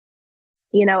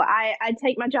I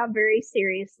take my job very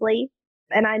seriously.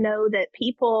 And I know that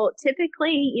people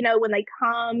typically, when they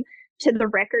come to the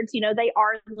records, they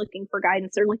are looking for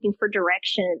guidance, they're looking for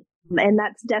direction. And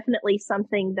that's definitely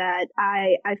something that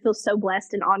I feel so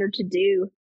blessed and honored to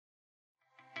do.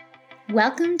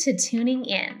 Welcome to Tuning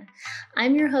In.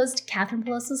 I'm your host, Catherine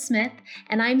Peloso Smith,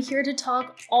 and I'm here to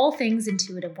talk all things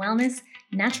intuitive wellness,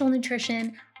 natural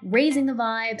nutrition, raising the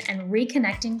vibe, and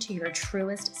reconnecting to your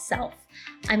truest self.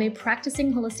 I'm a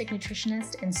practicing holistic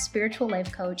nutritionist and spiritual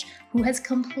life coach who has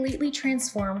completely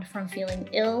transformed from feeling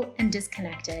ill and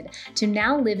disconnected to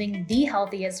now living the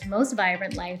healthiest, most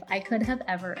vibrant life I could have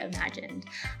ever imagined.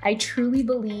 I truly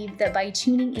believe that by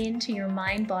tuning in to your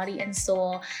mind, body, and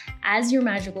soul as your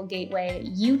magical gateway,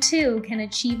 you too can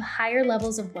achieve higher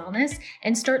levels of wellness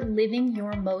and start living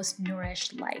your most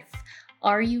nourished life.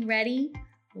 Are you ready?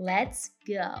 Let's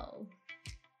go.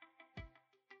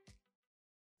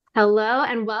 Hello,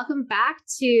 and welcome back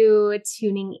to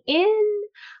Tuning In.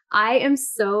 I am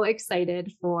so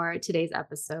excited for today's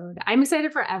episode. I'm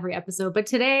excited for every episode, but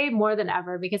today more than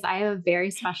ever because I have a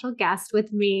very special guest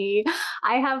with me.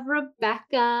 I have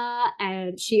Rebecca,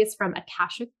 and she is from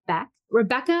Akashic Beck.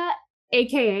 Rebecca,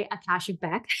 aka Akashic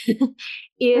Beck,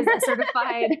 is a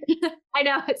certified, I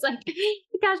know it's like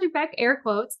Akashic Beck, air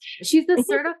quotes. She's a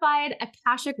certified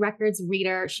Akashic Records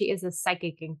reader. She is a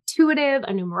psychic intuitive,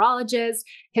 a numerologist,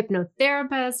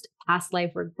 hypnotherapist, past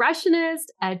life regressionist,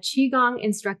 a Qigong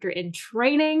instructor in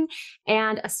training,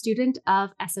 and a student of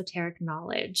esoteric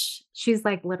knowledge. She's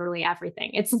like literally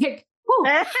everything. It's like,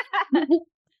 whew.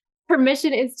 Her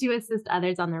mission is to assist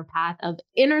others on their path of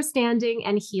understanding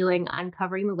and healing,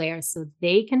 uncovering the layers so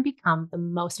they can become the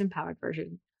most empowered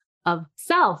version of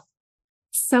self.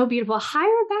 So beautiful. Hi,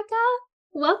 Rebecca.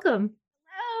 Welcome.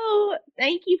 Hello.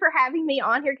 Thank you for having me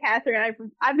on here, Catherine.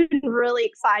 I've been really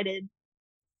excited.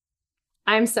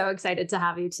 I'm so excited to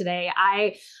have you today.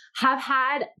 I have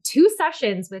had 2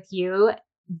 sessions with you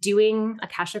doing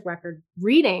Akashic Record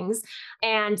readings.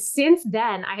 And since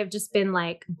then, I have just been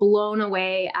like blown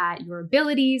away at your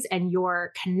abilities and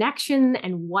your connection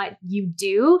and what you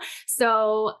do.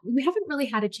 So we haven't really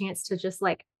had a chance to just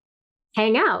like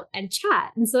hang out and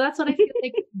chat. And so that's what I feel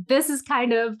like this is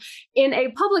kind of in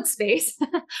a public space.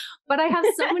 But I have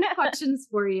so many questions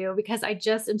for you because I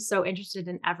just am so interested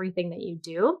in everything that you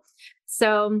do.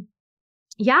 So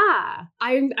yeah,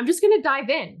 I'm just going to dive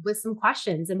in with some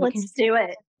questions and we can Let's do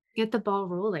it. Get the ball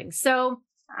rolling. So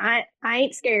I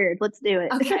ain't scared. Let's do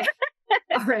it. Okay.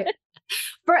 All right.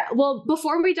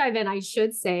 Before we dive in, I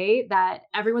should say that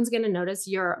everyone's going to notice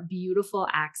your beautiful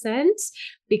accent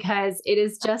because it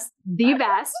is just the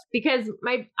best because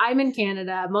I'm in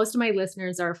Canada. Most of my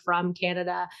listeners are from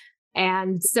Canada.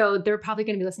 And so they're probably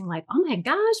going to be listening like, oh my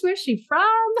gosh, where's she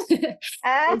from?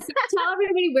 And so tell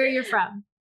everybody where you're from.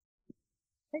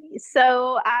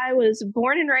 So I was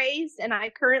born and raised, and I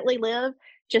currently live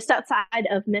just outside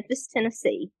of Memphis,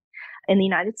 Tennessee, in the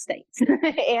United States.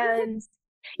 And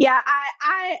yeah,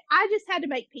 I just had to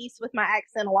make peace with my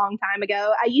accent a long time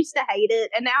ago. I used to hate it,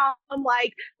 and now I'm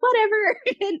like, whatever.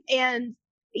 and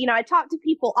I talk to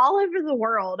people all over the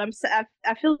world.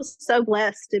 I feel so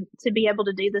blessed to be able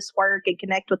to do this work and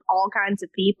connect with all kinds of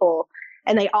people.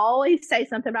 And they always say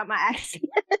something about my accent.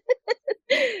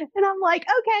 And I'm like,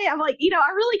 okay. I'm like,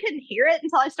 I really couldn't hear it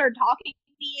until I started talking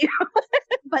to you.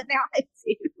 But now I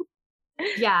do.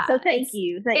 Yeah. So thank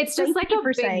you. It's just like a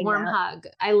big warm hug.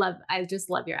 I just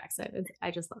love your accent.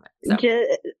 I just love it.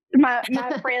 So. My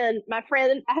friend,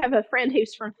 I have a friend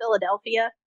who's from Philadelphia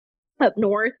up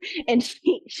north, and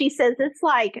she says it's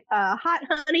like hot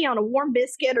honey on a warm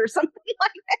biscuit or something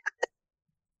like that.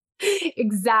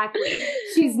 Exactly.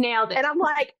 She's nailed it. And I'm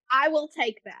like, I will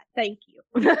take that. Thank you.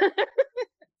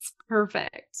 It's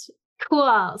perfect.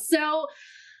 Cool. So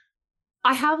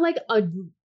I have like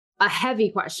a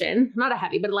heavy question, not a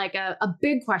heavy, but like a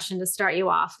big question to start you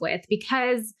off with,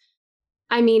 because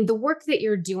I mean, the work that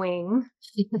you're doing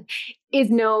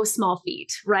is no small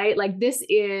feat, right? Like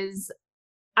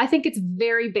I think it's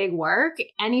very big work.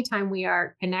 Anytime we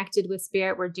are connected with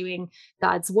spirit, we're doing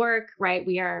God's work, right?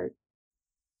 We are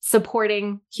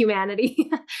supporting humanity.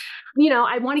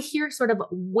 I want to hear sort of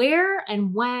where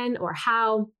and when or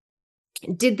how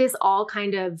did this all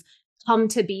kind of come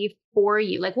to be for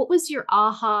you? Like, what was your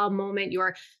aha moment,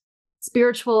 your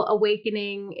spiritual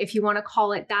awakening, if you want to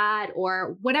call it that,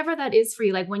 or whatever that is for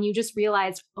you? Like when you just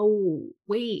realized, oh,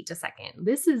 wait a second,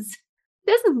 this is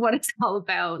what it's all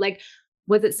about. Like,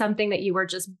 was it something that you were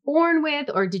just born with,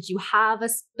 or did you have a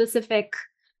specific,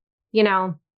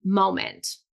 moment?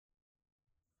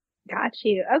 Got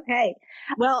you. Okay.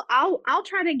 Well, I'll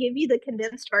try to give you the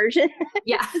condensed version.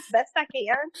 Yeah. As best I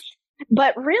can.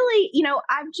 But really,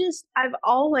 I've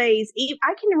always,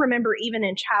 I can remember even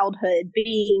in childhood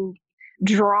being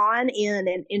drawn in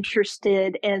and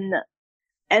interested in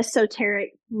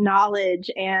esoteric knowledge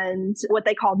and what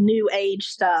they call new age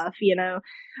stuff,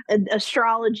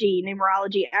 astrology,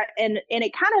 numerology. And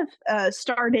it kind of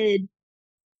started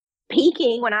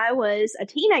peaking when I was a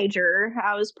teenager.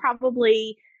 I was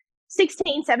probably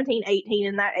 16, 17, 18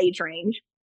 in that age range.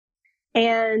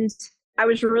 And I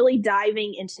was really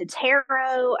diving into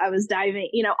tarot. I was diving,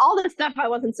 all the stuff I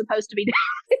wasn't supposed to be doing.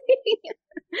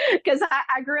 Because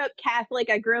I grew up Catholic.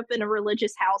 I grew up in a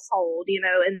religious household,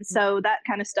 and so that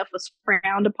kind of stuff was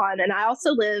frowned upon. And I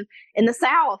also live in the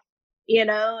South,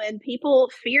 and people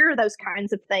fear those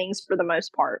kinds of things for the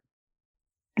most part.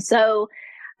 So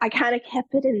I kind of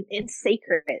kept it in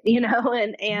secret, and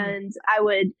I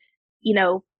would,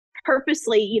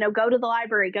 purposely, go to the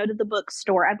library, go to the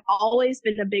bookstore. I've always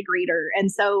been a big reader. And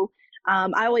so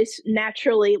I always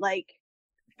naturally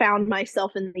found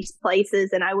myself in these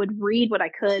places, and I would read what I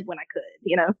could when I could.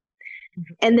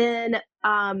 And then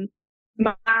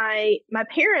my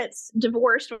parents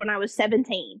divorced when I was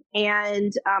 17,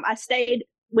 and I stayed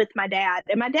with my dad.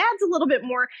 And my dad's a little bit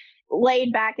more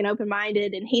laid back and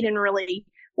open-minded, and he didn't really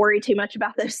worry too much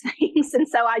about those things. And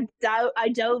so I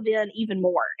dove in even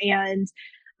more. And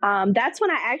that's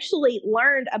when I actually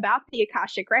learned about the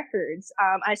Akashic records.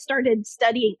 I started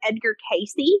studying Edgar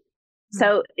Casey.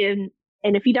 So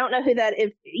and if you don't know who that,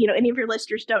 if any of your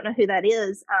listeners don't know who that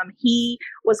is, he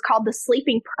was called the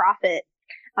Sleeping Prophet.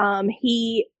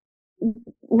 He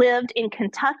lived in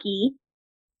Kentucky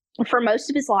for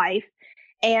most of his life,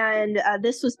 and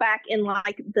this was back in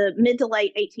the mid to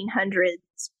late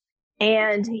 1800s.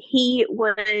 And he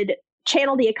would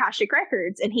channel the Akashic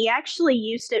records, and he actually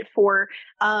used it for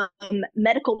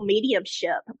medical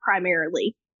mediumship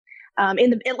primarily,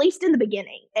 at least in the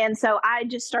beginning. And so I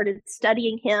just started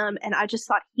studying him, and I just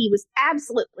thought he was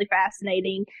absolutely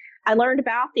fascinating. I learned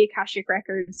about the Akashic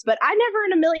records, but I never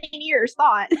in a million years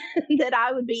thought that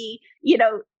I would be,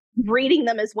 reading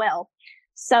them as well.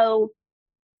 So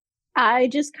I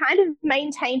just kind of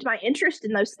maintained my interest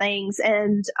in those things.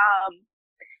 And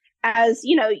as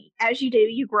you do,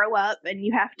 you grow up and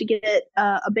you have to get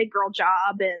a big girl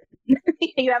job, and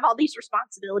you have all these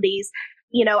responsibilities.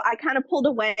 I kind of pulled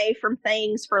away from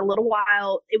things for a little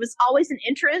while. It was always an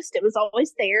interest. It was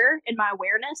always there in my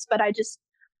awareness, but I just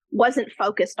wasn't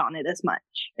focused on it as much,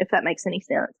 if that makes any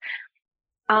sense.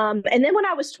 And then when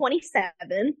I was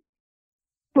 27,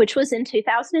 which was in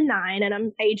 2009, and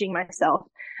I'm aging myself,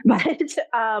 but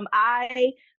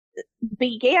I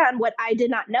began what I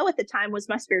did not know at the time was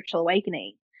my spiritual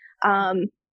awakening. And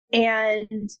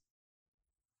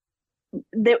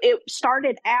it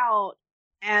started out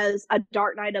as a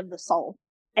dark night of the soul.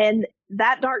 And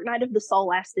that dark night of the soul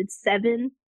lasted 7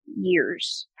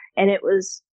 years. And it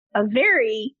was a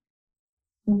very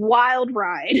wild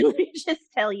ride. Let me just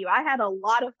tell you, I had a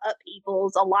lot of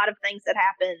upheavals, a lot of things that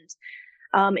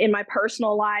happened in my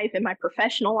personal life, in my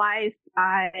professional life.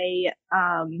 I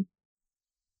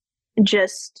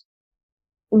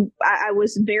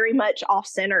was very much off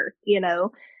center,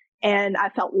 and I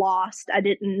felt lost. I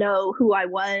didn't know who I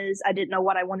was. I didn't know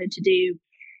what I wanted to do.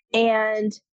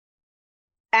 And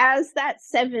as that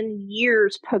 7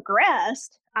 years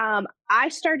progressed, I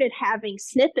started having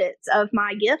snippets of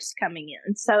my gifts coming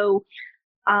in. So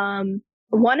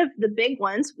one of the big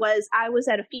ones was I was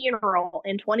at a funeral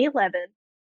in 2011,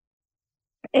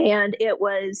 and it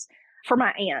was for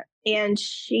my aunt. And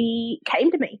she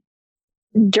came to me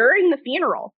during the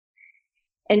funeral,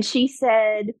 and she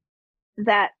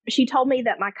told me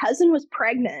that my cousin was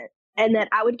pregnant and that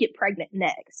I would get pregnant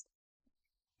next.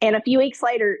 And a few weeks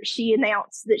later, she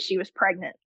announced that she was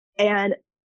pregnant. And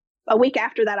a week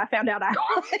after that, I found out I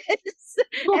was.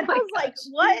 And I was like,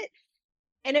 what?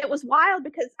 And it was wild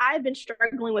because I had been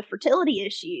struggling with fertility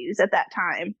issues at that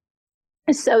time.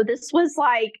 So this was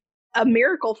like a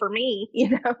miracle for me,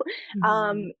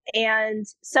 And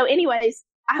so anyways,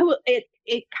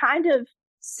 it kind of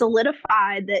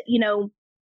solidified that,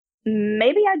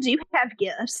 maybe I do have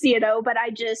gifts, but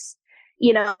I just,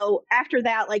 after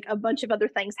that, a bunch of other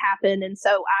things happened. And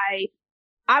so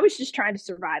I was just trying to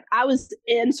survive. I was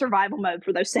in survival mode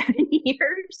for those 7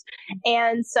 years.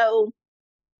 And so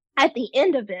at the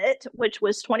end of it, which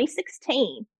was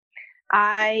 2016,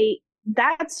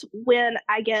 that's when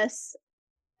I guess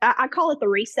I call it the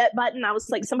reset button. I was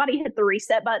like, somebody hit the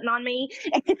reset button on me,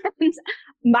 and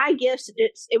my gifts,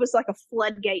 it was like a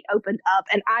floodgate opened up,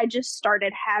 and I just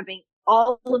started having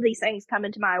all of these things come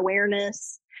into my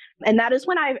awareness. And that is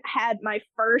when I had my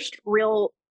first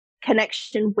real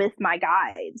connection with my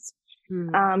guides.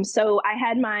 So I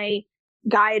had my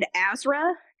guide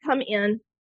Azra come in,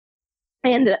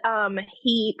 and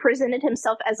he presented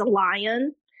himself as a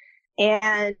lion.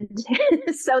 And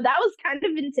so that was kind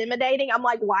of intimidating. I'm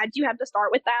like, why'd you have to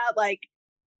start with that? Like,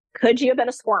 could you have been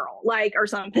a squirrel, like, or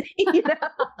something?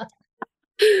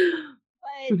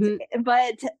 Mhm.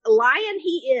 But lion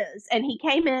he is, and he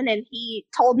came in and he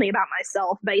told me about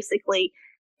myself, basically.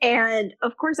 And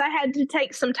of course, I had to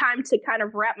take some time to kind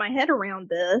of wrap my head around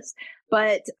this,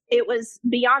 but it was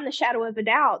beyond the shadow of a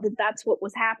doubt that that's what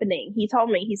was happening. He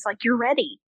told me, he's like, you're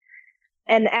ready.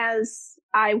 And as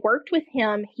I worked with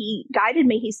him, he guided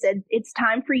me. He said, it's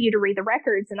time for you to read the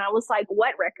records. And I was like,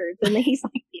 what records? And then he's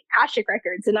like, the Akashic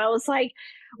records. And I was like,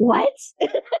 what?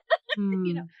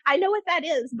 Mm. I know what that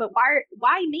is, but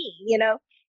why me?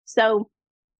 So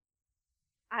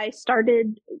I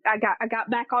got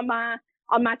back on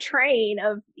my train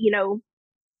of,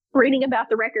 reading about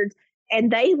the records,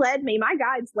 and my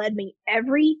guides led me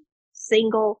every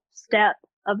single step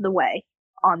of the way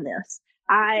on this.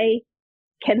 I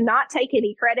cannot take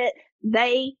any credit.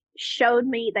 They showed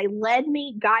me, they led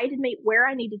me, guided me where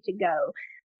I needed to go.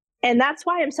 And that's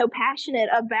why I'm so passionate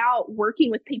about working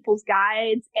with people's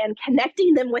guides and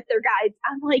connecting them with their guides.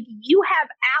 I'm like, you have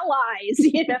allies.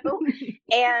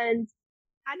 And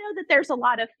I know that there's a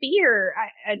lot of fear,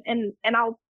 and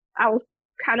I'll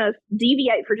kind of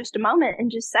deviate for just a moment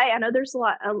and just say I know there's a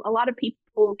lot of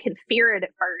people can fear it at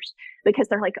first because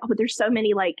they're like, oh, but there's so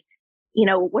many, like,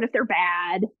 what if they're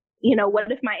bad?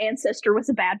 What if my ancestor was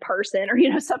a bad person,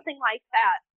 or something like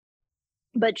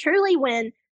that. But truly,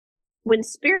 when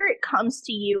spirit comes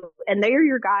to you and they're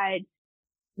your guide,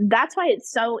 that's why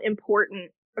it's so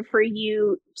important for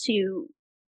you to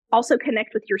also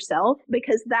connect with yourself,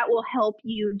 because that will help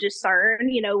you discern.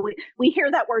 We hear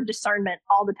that word discernment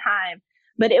all the time,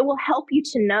 but it will help you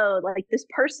to know, like, this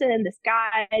person, this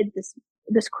guide,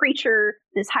 this creature,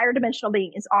 this higher dimensional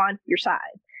being is on your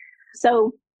side.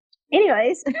 So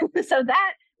anyways, so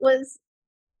that was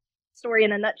story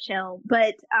in a nutshell.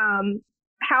 But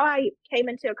how I came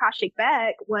into Akashic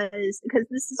Beck was because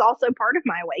this is also part of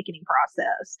my awakening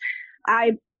process.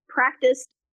 I practiced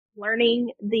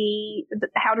learning the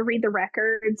how to read the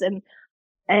records, and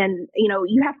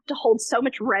you have to hold so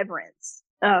much reverence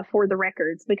for the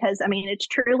records, because I mean it's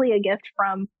truly a gift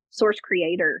from Source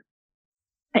Creator.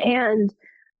 And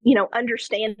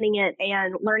understanding it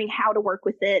and learning how to work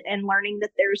with it, and learning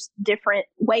that there's different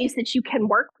ways that you can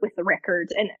work with the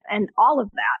records, and all of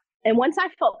that. And once I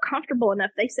felt comfortable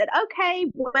enough, they said, okay,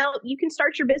 well, you can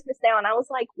start your business now. And I was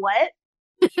like, what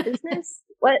business?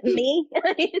 What, me?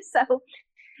 So,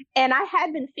 and I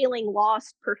had been feeling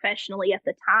lost professionally at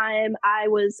the time. I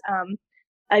was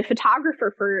a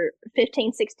photographer for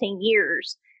 15, 16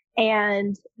 years.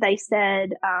 And they said,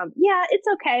 yeah, it's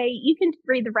okay. You can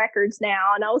read the records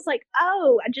now. And I was like,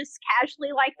 oh, I just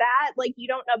casually like that. Like, you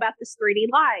don't know about this 3D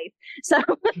life. So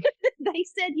they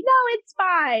said, it's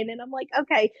fine. And I'm like,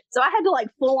 okay. So I had to, like,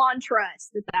 full on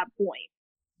trust at that point.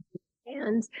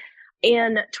 And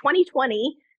in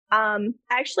 2020, I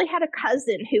actually had a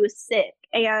cousin who was sick,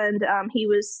 and he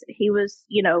was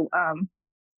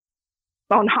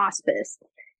on hospice.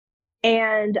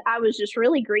 And I was just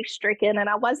really grief stricken, and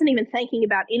I wasn't even thinking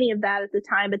about any of that at the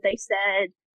time. But they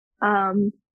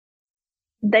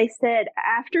said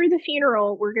after the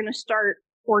funeral, we're going to start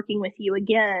working with you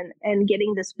again and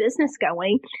getting this business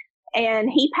going. And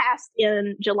he passed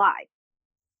in July,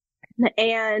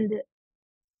 and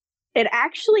it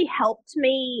actually helped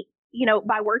me,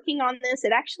 by working on this,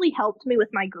 it actually helped me with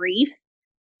my grief.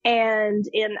 And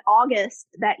in August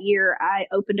that year, I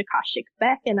opened Akashic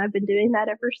Beck, and I've been doing that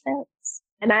ever since.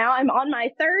 And now I'm on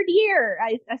my third year.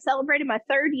 I celebrated my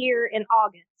third year in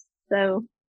August. So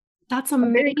that's amazing.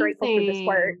 I'm very grateful for this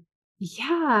work.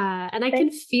 Yeah. And I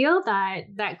can feel that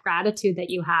gratitude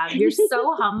that you have. You're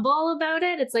so humble about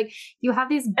it. It's like you have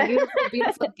these beautiful,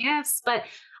 beautiful gifts, but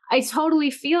I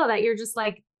totally feel that you're just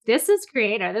like, this is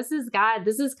Creator. This is God.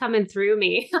 This is coming through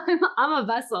me. I'm a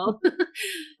vessel.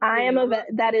 I am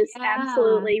that is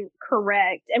absolutely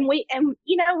correct. And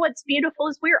what's beautiful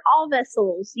is we're all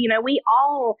vessels. We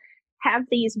all have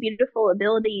these beautiful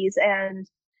abilities, and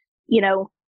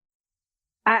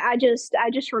I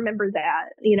just remember that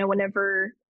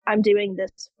whenever I'm doing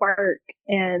this work.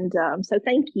 And so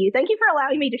thank you for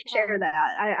allowing me to share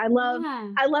that. I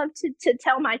love to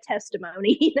tell my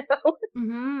testimony.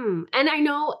 Mm-hmm. And I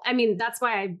know, I mean, that's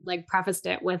why I like prefaced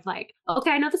it with like,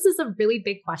 okay, I know this is a really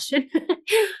big question,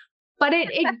 but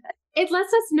it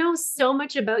lets us know so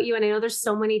much about you. And I know there's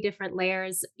so many different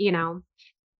layers,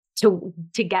 to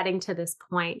getting to this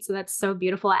point. So that's so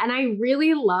beautiful. And I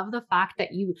really love the fact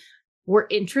that you were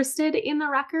interested in the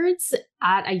records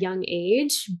at a young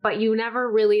age, but you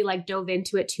never really like dove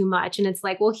into it too much. And it's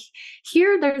like, well,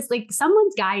 here there's like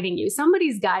someone's guiding you,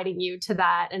 somebody's guiding you to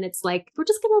that. And it's like, we're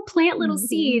just going to plant little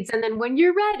seeds. And then when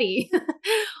you're ready,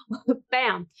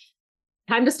 bam,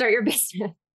 time to start your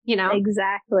business, you know?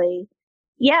 Exactly.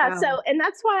 Yeah. So, and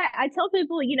that's why I tell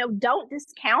people, don't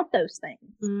discount those things.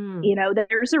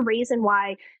 There's a reason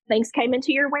why things came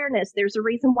into your awareness. There's a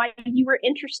reason why you were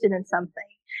interested in something.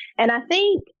 And I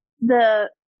think the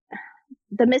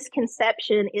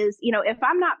misconception is, if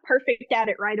I'm not perfect at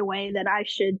it right away, then I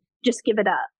should just give it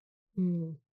up.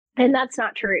 And that's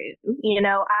not true.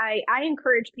 I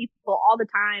encourage people all the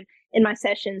time in my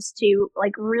sessions to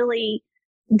like really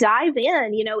dive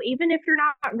in, even if you're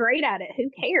not great at it, who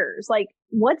cares? Like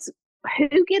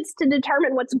who gets to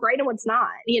determine what's great and what's not,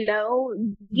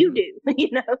 you do,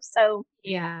 so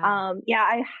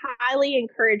I highly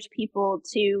encourage people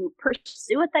to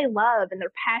pursue what they love and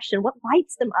their passion, what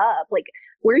lights them up, like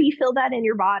where you feel that in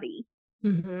your body.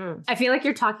 I feel like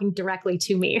you're talking directly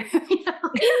to me.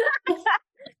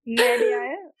 Maybe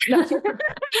I am.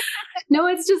 No,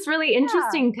 it's just really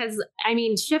interesting because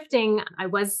shifting, I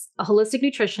was a holistic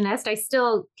nutritionist. I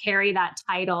still carry that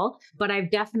title, but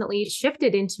I've definitely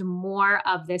shifted into more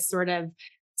of this sort of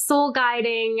soul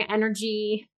guiding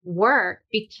energy work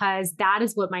because that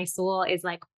is what my soul is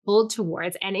like pulled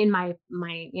towards. And in my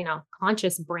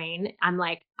conscious brain, I'm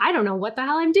like, I don't know what the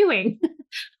hell I'm doing.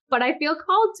 But I feel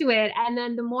called to it. And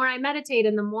then the more I meditate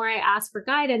and the more I ask for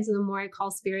guidance and the more I call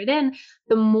spirit in,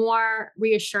 the more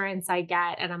reassurance I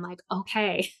get. And I'm like,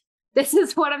 okay, this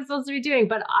is what I'm supposed to be doing.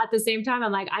 But at the same time,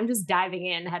 I'm like, I'm just diving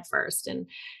in head first. And,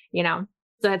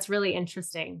 so it's really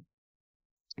interesting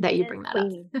that you bring that up.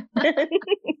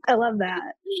 I love that.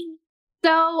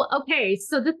 So, okay.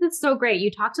 So this is so great. You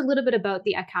talked a little bit about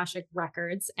the Akashic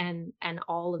records and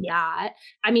all of that.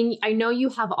 I mean, I know you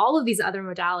have all of these other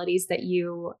modalities that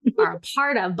you are a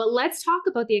part of, but let's talk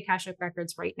about the Akashic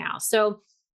records right now. So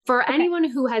for anyone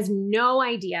who has no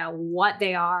idea what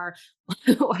they are,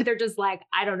 or they're just like,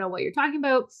 I don't know what you're talking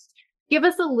about, give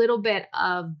us a little bit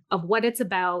of what it's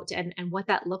about and what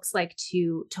that looks like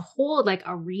to hold like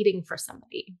a reading for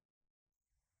somebody.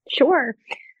 Sure.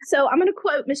 So I'm going to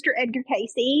quote Mr. Edgar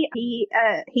Casey.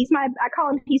 I call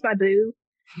him, he's my boo.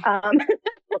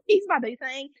 He's my boo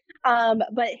thing.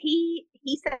 But he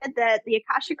said that the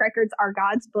Akashic records are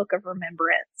God's book of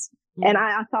remembrance. And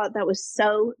I thought that was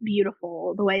so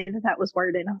beautiful, the way that was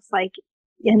worded. I was like,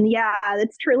 and yeah,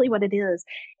 that's truly what it is.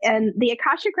 And the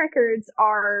Akashic records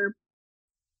are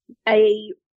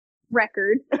a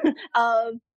record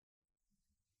of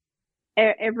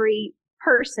every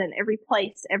person, every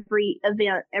place, every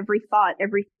event, every thought,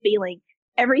 every feeling,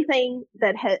 everything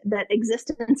that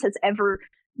existence has ever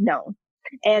known.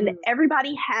 And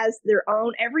everybody has their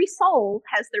own, every soul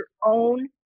has their own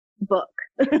book.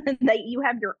 That you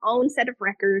have your own set of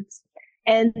records,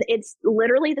 and it's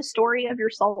literally the story of your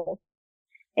soul.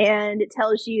 And it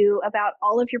tells you about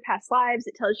all of your past lives.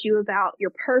 It tells you about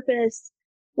your purpose,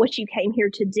 what you came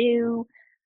here to do,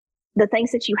 the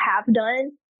things that you have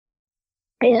done.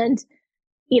 And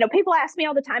people ask me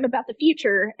all the time about the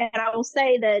future, and I will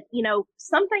say that,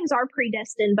 some things are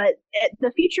predestined, but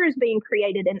the future is being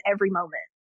created in every moment.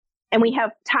 And we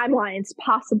have timelines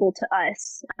possible to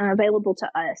us, available to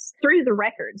us through the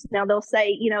records. Now they'll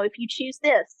say, if you choose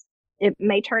this, it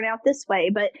may turn out this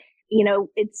way, but,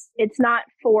 it's not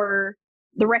for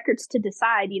the records to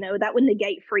decide, that would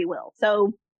negate free will.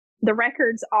 So the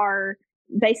records are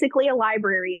basically a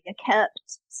library, a kept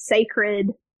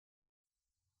sacred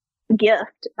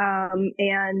gift,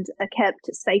 and a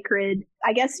kept sacred,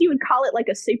 I guess you would call it like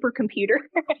a supercomputer.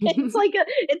 it's like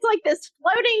this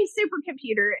floating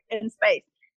supercomputer in space,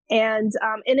 and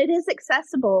it is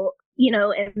accessible,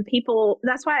 and people,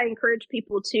 that's why I encourage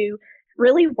people to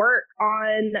really work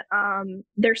on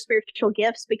their spiritual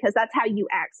gifts, because that's how you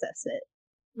access it.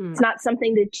 It's not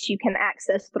something that you can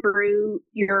access through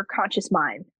your conscious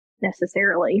mind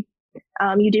necessarily.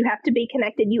 You do have to be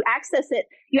connected. You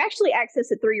actually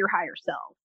access it through your higher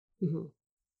self.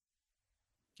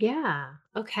 Yeah.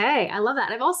 Okay. I love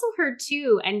that. I've also heard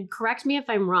too, and correct me if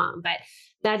I'm wrong, but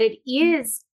that it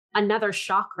is another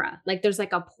chakra. Like there's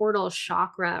like a portal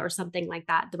chakra or something like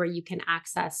that where you can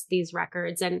access these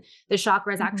records. And the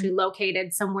chakra is actually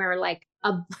located somewhere like,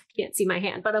 I can't see my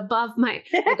hand, but above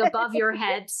above your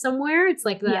head somewhere. It's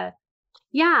like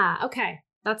yeah. Okay.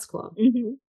 That's cool.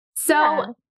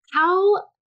 So how,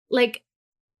 like,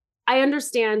 I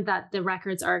understand that the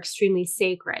records are extremely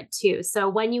sacred too. So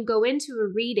when you go into a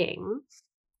reading,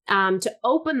 to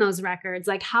open those records,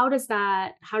 like how does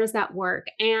that work?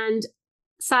 And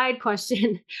side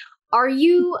question, Are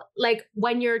you like,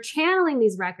 when you're channeling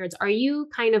these records, are you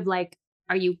kind of like,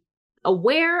 are you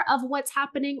aware of what's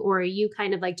happening, or are you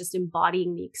kind of like just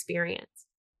embodying the experience?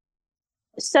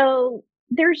 So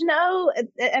there's no,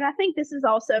 and I think this is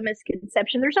also a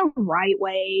misconception. There's no right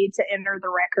way to enter the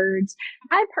records.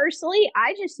 I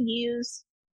just use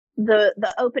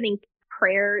the opening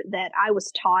prayer that I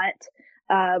was taught.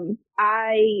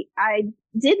 I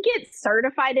did get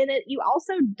certified in it. You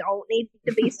also don't need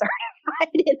to be certified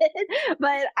in it,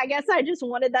 but I guess I just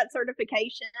wanted that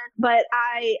certification. But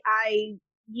I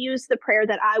used the prayer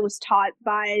that I was taught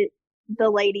by the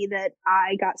lady that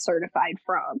I got certified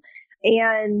from.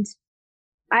 And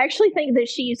I actually think that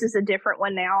she uses a different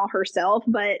one now herself,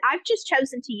 but I've just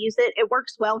chosen to use it. It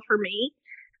works well for me.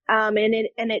 And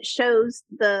it shows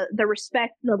the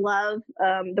respect, the love,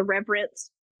 the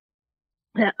reverence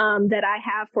that I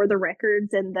have for the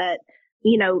records, and that,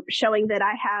 showing that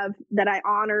I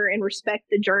honor and respect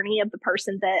the journey of the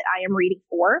person that I am reading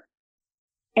for.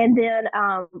 And then,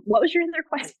 what was your other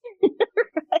question?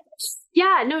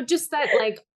 Yeah, no, just that,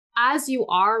 like, as you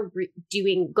are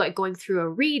going through a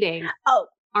reading, Oh,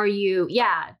 are you,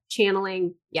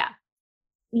 channeling? Yeah.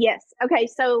 yes. Okay.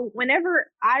 So whenever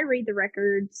I read the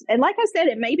records, and like I said,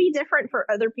 it may be different for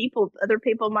other people. Other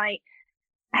people might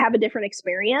have a different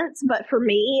experience, but for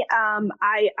me,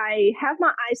 I have my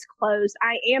eyes closed.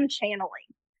 I am channeling.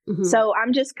 Mm-hmm. So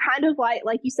I'm just kind of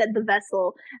like you said, the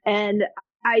vessel. And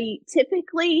I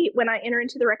typically, when I enter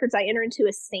into the records, I enter into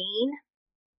a scene.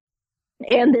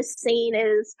 And this scene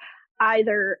is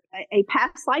either a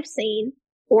past life scene,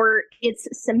 or it's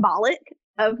symbolic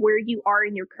of where you are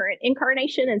in your current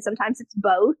incarnation. And sometimes it's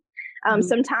both. Mm-hmm.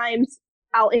 Sometimes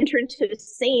I'll enter into a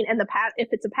scene, and if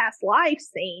it's a past life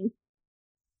scene,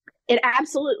 it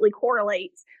absolutely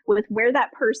correlates with where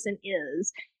that person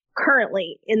is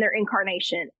currently in their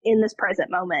incarnation in this present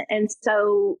moment. And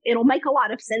so it'll make a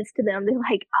lot of sense to them. They're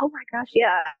like, oh my gosh,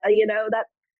 yeah,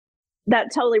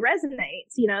 that totally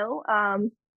resonates,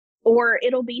 or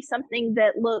it'll be something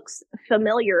that looks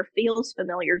familiar, feels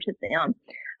familiar to them.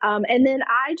 And then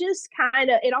I just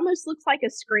it almost looks like a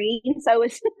screen. So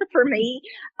it's for me.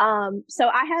 So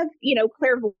I have,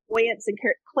 clairvoyance and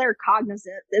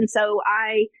claircognizance. And so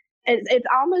it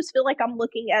almost feel like I'm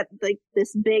looking at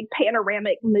this big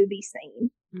panoramic movie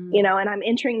scene, and I'm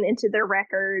entering into their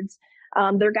records.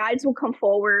 Their guides will come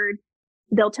forward.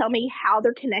 They'll tell me how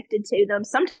they're connected to them.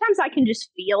 Sometimes I can just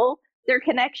feel their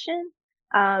connection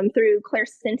through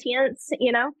clairsentience,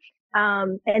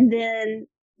 and then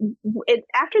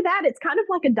after that, it's kind of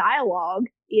like a dialogue,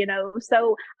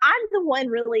 So I'm the one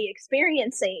really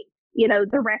experiencing,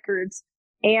 the records,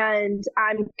 and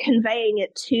I'm conveying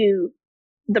it to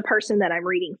the person that I'm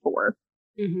reading for.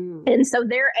 Mm-hmm. And so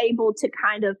they're able to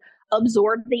kind of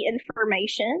absorb the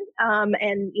information.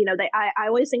 And, I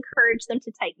always encourage them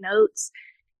to take notes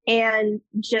and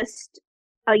just,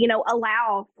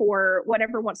 allow for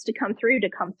whatever wants to come through.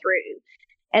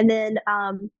 And then,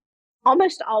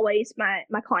 almost always my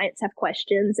clients have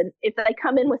questions. And if they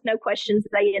come in with no questions,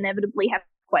 they inevitably have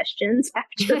questions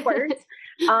afterwards.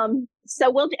 So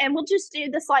we'll just do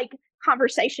this like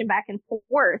conversation back and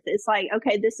forth. It's like,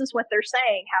 okay, this is what they're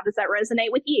saying. How does that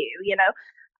resonate with you?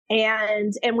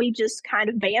 And we just kind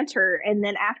of banter. And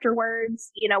then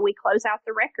afterwards, we close out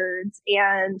the records,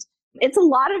 and it's a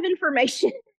lot of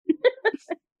information.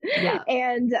 Yeah.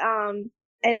 And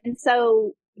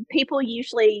so people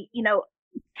usually,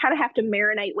 kind of have to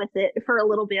marinate with it for a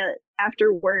little bit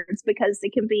afterwards, because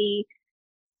it can be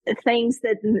things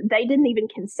that they didn't even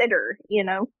consider,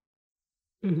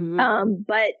 Mm-hmm.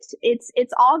 But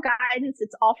it's all guidance.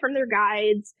 It's all from their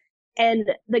guides, and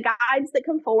the guides that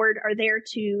come forward are there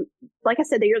to, like I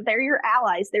said, they're your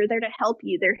allies. They're there to help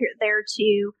you. They're there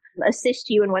to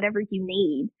assist you in whatever you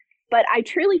need. But I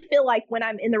truly feel like when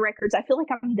I'm in the records, I feel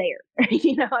like I'm there. I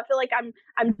feel like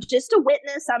I'm just a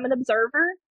witness. I'm an observer,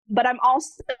 but I'm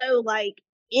also like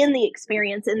in the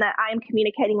experience, in that I am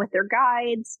communicating with their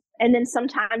guides. And then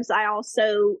sometimes I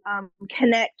also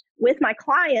connect with my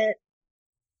client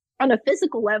on a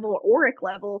physical level or auric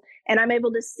level, and I'm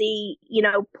able to see,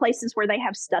 places where they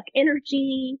have stuck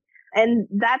energy. And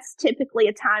that's typically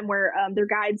a time where their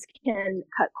guides can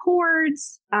cut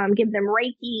cords, give them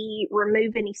Reiki,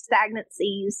 remove any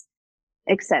stagnancies,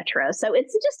 etc. So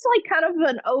it's just like kind of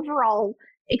an overall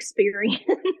experience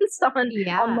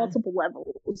on multiple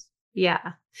levels.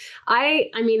 Yeah. I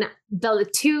mean, the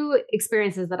two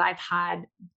experiences that I've had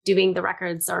doing the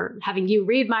records, or having you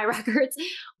read my records,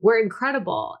 were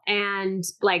incredible. And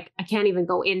like, I can't even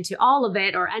go into all of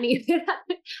it or any of it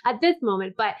at this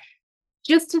moment, but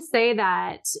just to say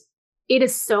that it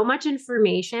is so much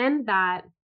information that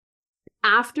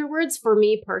afterwards, for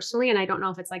me personally, and I don't know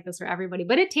if it's like this for everybody,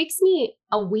 but it takes me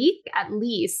a week at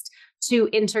least to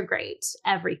integrate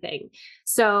everything.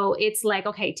 So it's like,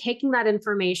 okay, taking that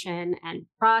information and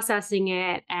processing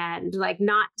it and like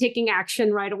not taking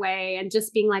action right away and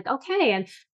just being like, okay. And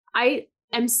I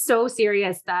am so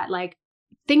serious that like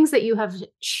things that you have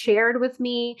shared with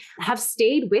me have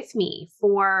stayed with me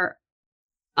for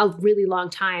a really long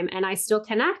time. And I still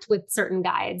connect with certain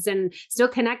guides and still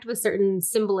connect with certain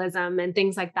symbolism and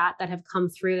things like that that have come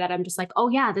through that I'm just like, oh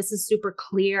yeah, this is super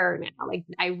clear now. Like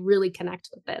I really connect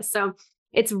with this. So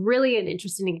it's really an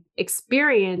interesting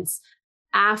experience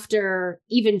after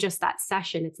even just that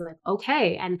session. It's like,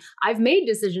 okay. And I've made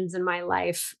decisions in my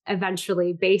life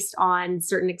eventually based on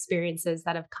certain experiences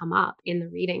that have come up in the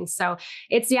reading. So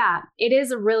it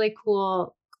is a really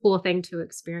cool thing to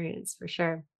experience for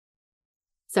sure.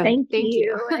 So thank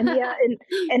you. And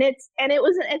it's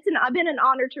been an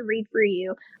honor to read for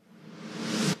you.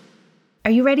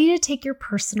 Are you ready to take your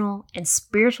personal and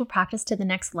spiritual practice to the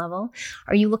next level?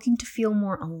 Are you looking to feel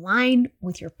more aligned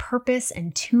with your purpose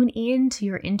and tune in to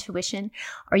your intuition?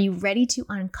 Are you ready to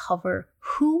uncover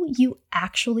who you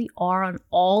actually are on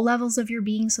all levels of your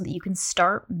being so that you can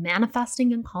start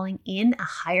manifesting and calling in a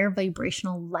higher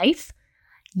vibrational life?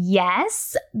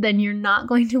 Yes, then you're not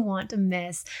going to want to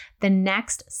miss the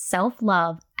next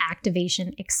self-love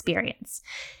activation experience.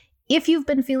 If you've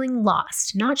been feeling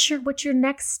lost, not sure what your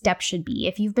next step should be,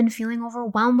 if you've been feeling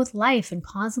overwhelmed with life and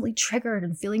constantly triggered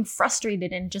and feeling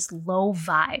frustrated and just low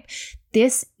vibe,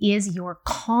 this is your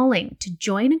calling to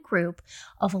join a group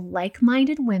of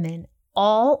like-minded women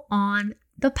all on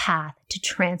the path to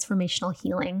transformational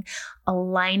healing,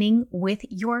 aligning with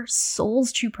your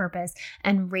soul's true purpose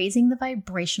and raising the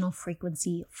vibrational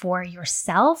frequency for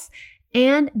yourself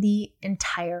and the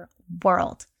entire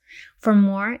world. For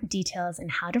more details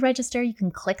and how to register, you can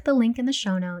click the link in the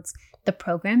show notes. The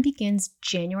program begins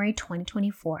January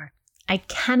 2024. I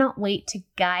cannot wait to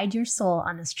guide your soul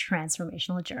on this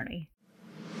transformational journey.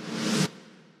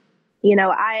 You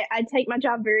know, I take my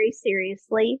job very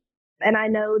seriously. And I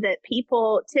know that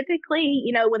people typically,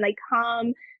 you know, when they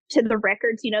come to the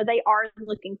records, you know, they are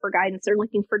looking for guidance. They're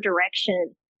looking for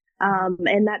direction.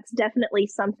 And that's definitely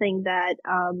something that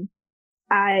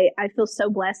I feel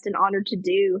so blessed and honored to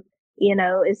do, you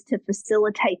know, is to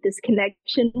facilitate this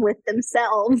connection with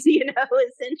themselves. You know,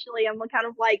 essentially, I'm kind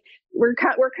of like, we're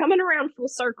coming around full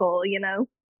circle, you know?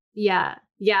 Yeah.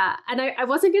 Yeah. And I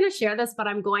wasn't going to share this, but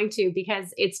I'm going to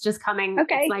because it's just coming.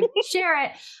 Okay. It's like, share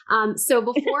it. So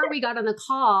before we got on the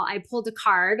call, I pulled a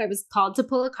card. I was called to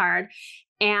pull a card.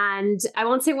 And I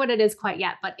won't say what it is quite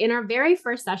yet, but in our very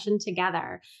first session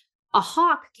together, a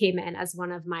hawk came in as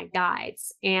one of my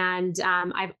guides. And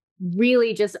I've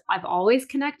always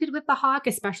connected with the hawk,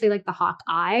 especially like the hawk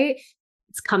eye.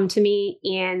 It's come to me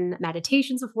in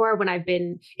meditations before when I've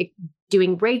been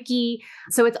doing Reiki.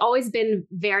 So it's always been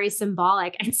very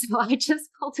symbolic. And so I just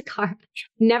pulled a card,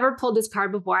 never pulled this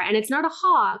card before. And it's not a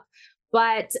hawk,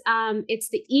 but it's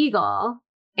the eagle.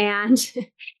 And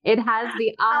it has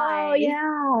the eye. Oh,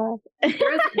 yeah.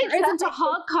 There isn't a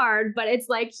hawk card, but it's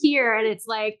like here. And it's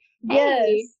like,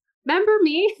 hey, yes. Remember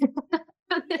me?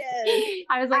 Yes.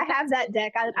 I was like, I have that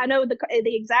deck. I know the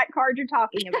exact card you're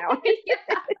talking about.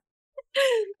 Yeah.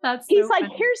 That's He's so like,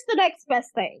 funny. here's the next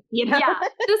best thing, you know? Yeah,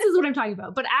 this is what I'm talking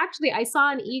about. But actually, I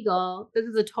saw an eagle. This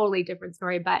is a totally different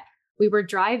story, but we were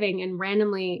driving and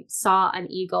randomly saw an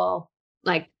eagle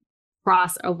like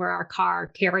cross over our car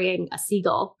carrying a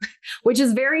seagull, which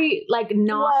is very like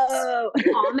not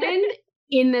common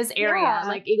in this area. Yeah.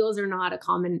 Like eagles are not a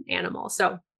common animal.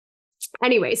 So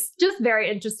anyways, just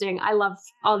very interesting. I love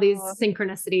all these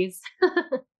synchronicities.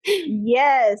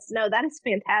 Yes, no, that is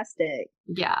fantastic.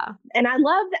 Yeah. And I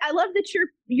love that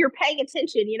you're paying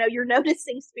attention, you know, you're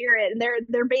noticing spirit and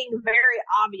they're being very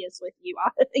obvious with you,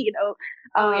 you know.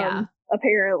 Yeah.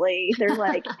 Apparently they're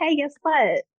like, hey, guess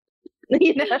what?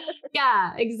 You know?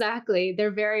 Yeah, exactly.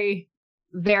 They're very,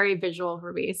 very visual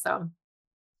for me. So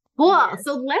cool. Yes.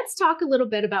 So let's talk a little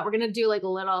bit about, we're going to do like a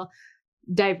little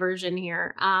diversion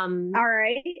here. All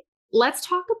right. Let's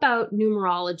talk about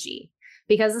numerology,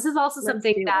 because this is also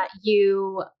something that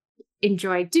you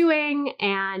enjoy doing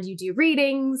and you do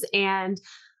readings, and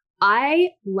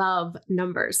I love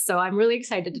numbers. So I'm really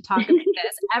excited to talk about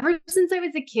this. Ever since I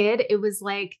was a kid, it was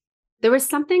like, there was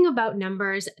something about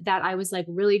numbers that I was like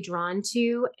really drawn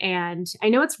to. And I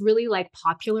know it's really like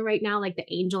popular right now, like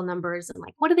the angel numbers and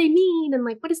like, what do they mean? And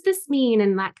like, what does this mean?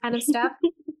 And that kind of stuff.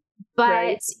 But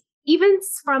right. Even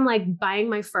from like buying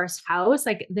my first house,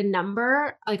 like the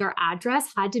number, like our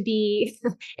address had to be,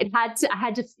 I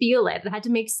had to feel it. It had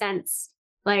to make sense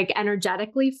like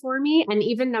energetically for me. And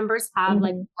even numbers have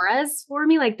like auras for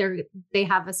me, like they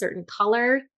have a certain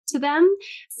color to them.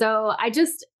 So I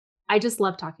just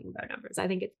love talking about numbers. I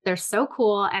think they're so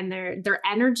cool, and their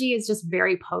energy is just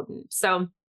very potent. So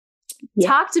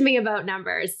talk to me about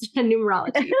numbers and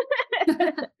numerology.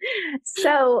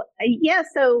 So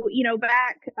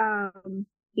back,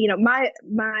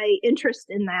 my interest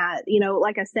in that,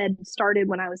 like I said, started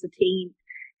when I was a teen,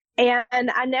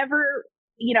 and I never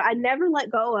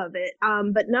let go of it.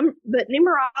 But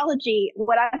numerology,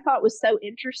 what I thought was so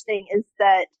interesting is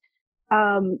that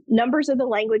numbers are the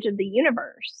language of the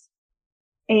universe,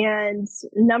 and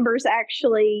numbers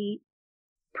actually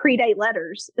predate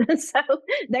letters. So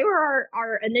they were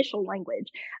our initial language.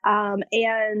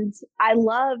 And I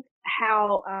love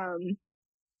how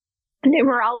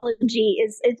numerology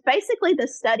it's basically the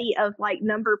study of like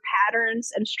number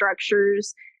patterns and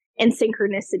structures and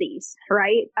synchronicities,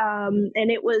 right?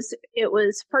 And it was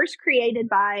first created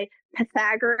by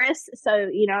Pythagoras. So,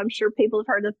 I'm sure people have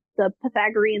heard of the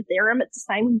Pythagorean theorem. It's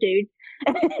the same dude.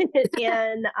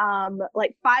 In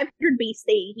like 500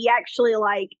 BC, he actually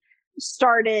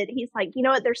he's like,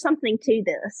 what, there's something to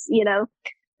this,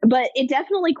 but it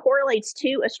definitely correlates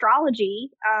to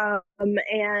astrology.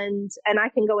 And I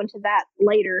can go into that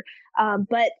later.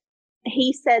 But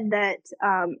he said that,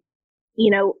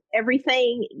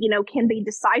 everything, can be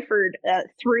deciphered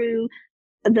through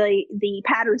the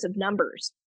patterns of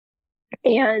numbers.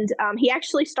 And he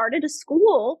actually started a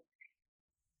school.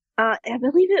 I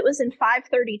believe it was in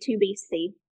 532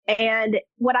 BC. And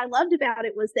what I loved about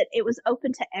it was that it was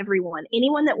open to everyone.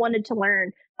 Anyone that wanted to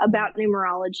learn about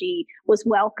numerology was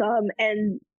welcome.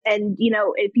 And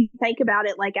if you think about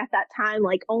it, like at that time,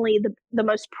 like only the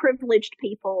most privileged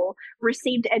people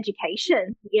received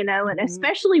education, and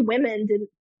especially women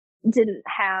didn't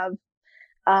have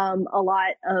a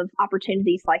lot of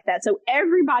opportunities like that. So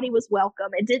everybody was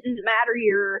welcome. It didn't matter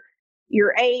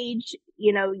your age,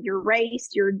 your race,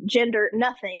 your gender,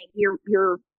 nothing,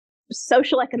 your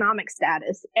social economic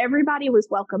status. Everybody was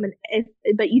welcome,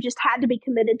 but you just had to be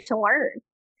committed to learn,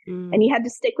 and you had to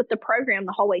stick with the program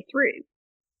the whole way through.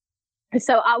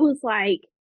 So I was like,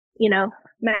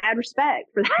 mad respect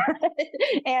for that.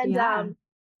 And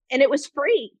it was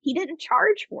free. He didn't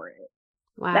charge for it.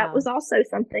 Wow. That was also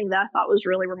something that I thought was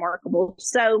really remarkable.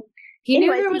 So he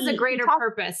knew there was a greater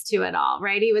purpose to it all,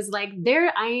 right? He was like,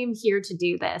 I am here to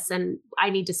do this, and I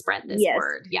need to spread this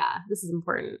word. Yeah, this is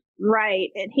important.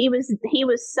 Right. And he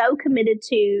was so committed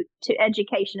to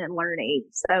education and learning.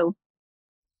 So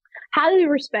highly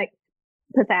respect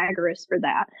Pythagoras for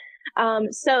that.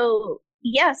 So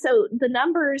the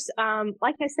numbers,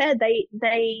 like I said,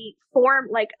 they form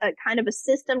like a kind of a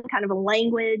system, kind of a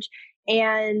language.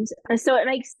 And so it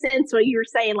makes sense what you were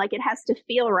saying, like it has to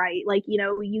feel right. Like,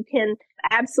 you can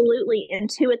absolutely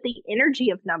intuit the energy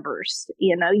of numbers,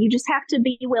 you just have to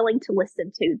be willing to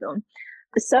listen to them.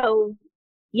 So,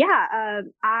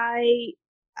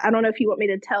 I don't know if you want me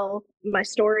to tell my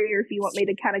story or if you want me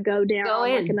to kind of go down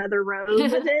like another road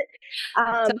with it.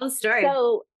 Tell the story.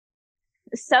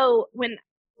 So when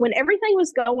everything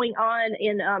was going on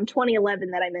in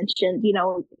 2011 that I mentioned,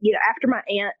 after my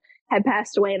aunt had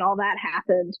passed away and all that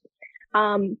happened,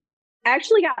 I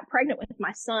actually got pregnant with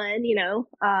my son,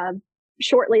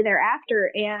 shortly thereafter.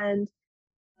 And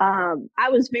I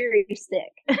was very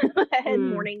sick. I had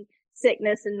morning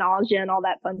sickness and nausea and all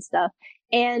that fun stuff.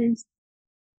 And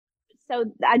so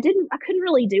I couldn't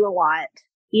really do a lot,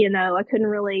 I couldn't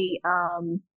really,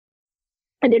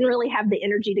 I didn't really have the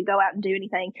energy to go out and do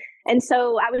anything. And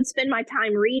so I would spend my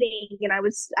time reading, and I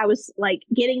was like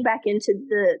getting back into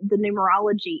the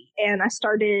numerology, and I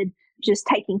started just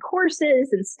taking courses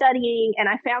and studying. And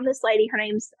I found this lady, her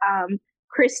name's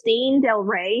Christine Del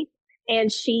Rey,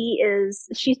 and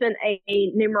she's been a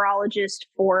numerologist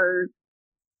for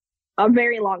a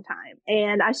very long time.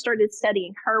 And I started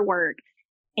studying her work.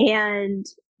 And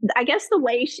I guess the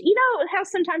way how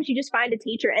sometimes you just find a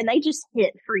teacher and they just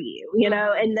hit for you,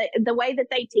 and the way that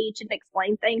they teach and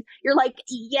explain things, you're like,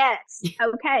 yes,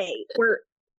 okay,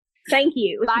 thank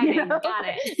you. Vibing, got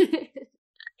it.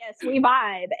 Yes, we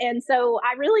vibe. And so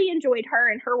I really enjoyed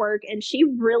her and her work, and she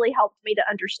really helped me to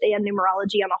understand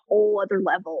numerology on a whole other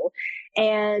level.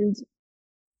 And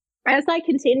as I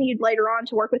continued later on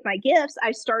to work with my gifts,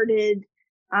 I started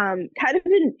kind of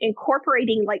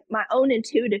incorporating like my own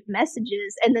intuitive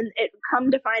messages, and then it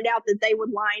come to find out that they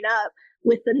would line up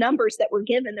with the numbers that were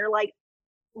given. They're like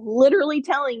literally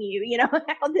telling you,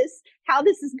 how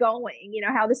this is going,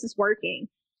 how this is working.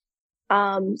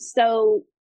 So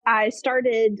I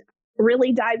started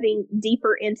really diving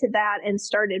deeper into that and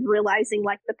started realizing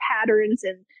like the patterns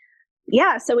and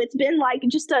yeah, so it's been like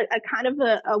just a kind of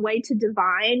a way to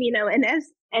divine,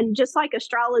 and just like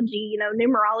astrology,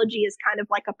 numerology is kind of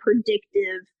like a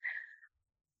predictive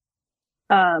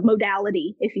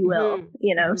modality, if you will,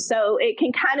 so it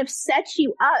can kind of set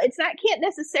you up. Can't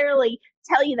necessarily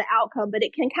tell you the outcome, but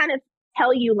it can kind of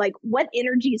tell you like what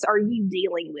energies are you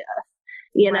dealing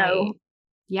with, Right.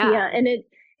 Yeah.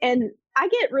 And I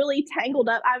get really tangled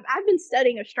up. I've been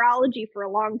studying astrology for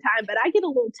a long time, but I get a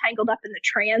little tangled up in the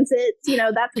transits.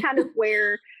 That's kind of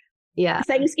where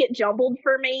things get jumbled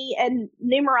for me. And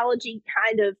numerology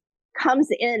kind of comes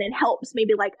in and helps me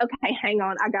be like, okay, hang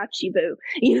on, I got you, boo.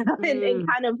 And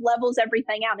kind of levels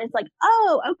everything out. And it's like,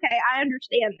 oh, okay, I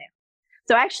understand now.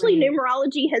 So actually,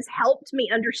 numerology has helped me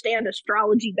understand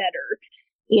astrology better.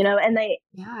 And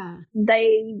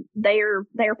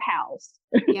they're pals.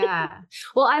 Yeah.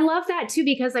 Well, I love that too,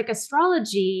 because like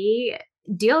astrology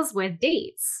deals with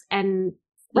dates and,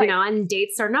 and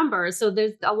dates are numbers. So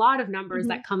there's a lot of numbers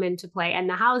that come into play, and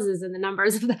the houses and the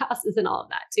numbers of the houses and all of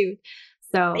that too.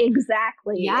 So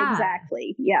exactly. Yeah.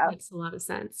 Makes a lot of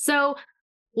sense. So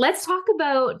let's talk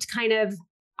about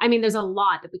there's a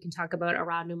lot that we can talk about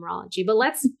around numerology, but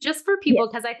let's just for people,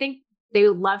 because I think they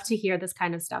would love to hear this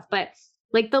kind of stuff, but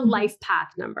like the life path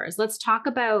numbers, let's talk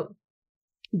about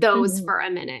those for a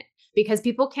minute, because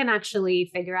people can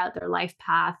actually figure out their life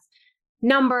path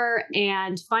number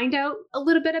and find out a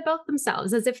little bit about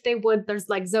themselves as if they would. There's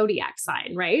like zodiac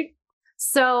sign, right?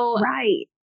 So,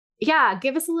 yeah,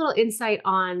 give us a little insight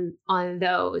on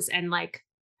those. And like,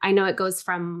 I know it goes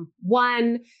from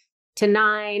 1 to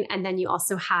 9, and then you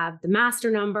also have the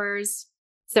master numbers.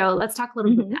 So let's talk a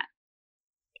little bit about that.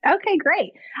 Okay,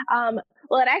 great.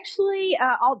 Well, it actually,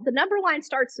 the number line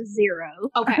starts with 0.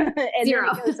 Okay. And 0.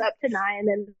 Then it goes up to 9,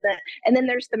 and then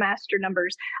there's the master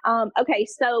numbers. Okay,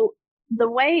 so the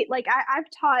way, like I've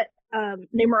taught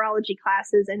numerology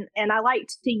classes, and I like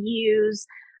to use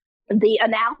the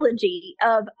analogy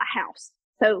of a house.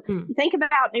 So think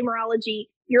about numerology.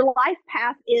 Your life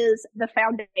path is the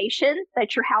foundation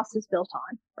that your house is built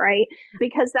on, right?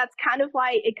 Because that's kind of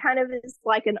is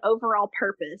like an overall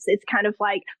purpose. It's kind of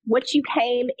like what you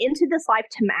came into this life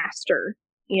to master,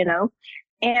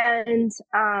 And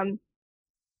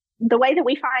the way that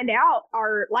we find out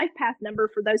our life path number,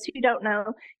 for those who don't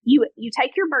know, you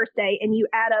take your birthday and you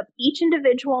add up each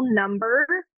individual number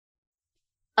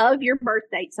of your birth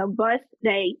date, so month,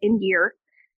 day, and year,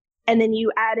 and then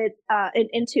you add it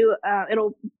into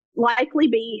it'll likely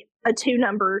be a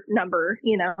 2-number number.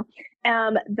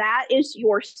 That is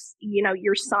your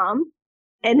sum,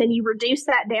 and then you reduce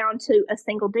that down to a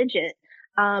single digit.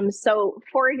 So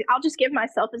I'll just give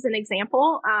myself as an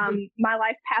example. My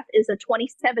life path is a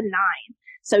 27-9.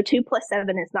 So 2 plus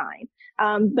 7 is 9.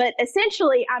 But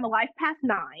essentially I'm a life path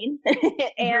 9.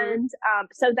 And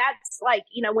so that's like,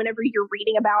 whenever you're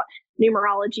reading about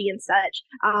numerology and such,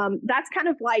 that's kind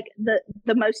of like the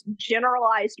most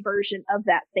generalized version of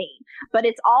that theme. But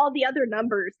it's all the other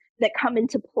numbers that come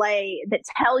into play that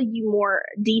tell you more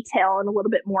detail and a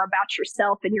little bit more about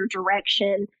yourself and your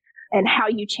direction and how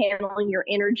you channel your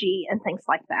energy and things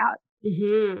like that.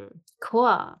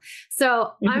 Cool.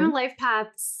 So I'm a life path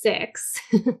 6.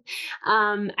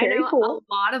 I know cool.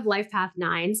 A lot of life path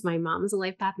 9s. My mom's a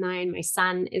life path 9. My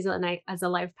son is a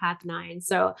life path 9.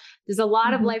 So there's a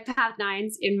lot of life path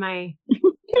 9s in my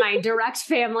direct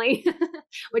family,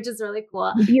 which is really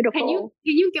cool. Beautiful. Can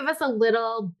you give us a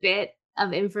little bit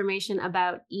of information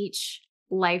about each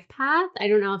life path? I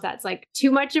don't know if that's like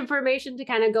too much information to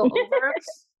kind of go over.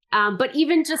 But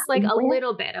even just like a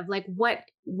little bit of like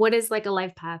what is like a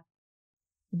life path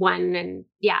 1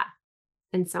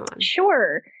 and so on.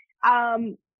 Sure.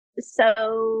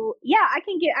 So yeah, I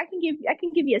can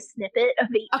give you a snippet of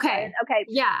each. Okay. Okay.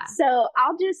 Yeah. So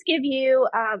I'll just give you.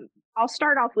 I'll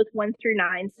start off with 1 through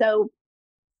 9. So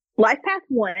life path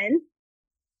 1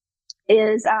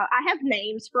 is I have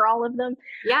names for all of them.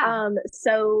 Yeah.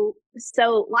 So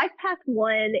life path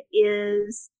 1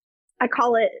 is, I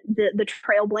call it the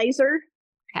trailblazer.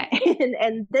 Okay.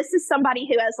 And this is somebody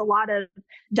who has a lot of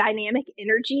dynamic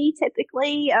energy,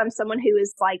 typically, someone who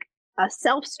is like a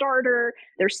self-starter.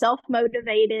 They're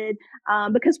self-motivated,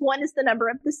 because 1 is the number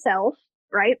of the self,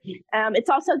 right? It's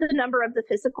also the number of the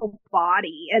physical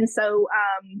body. And so,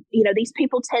 these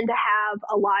people tend to have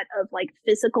a lot of like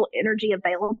physical energy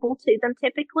available to them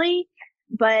typically,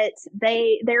 but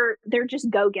they're just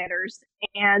go-getters,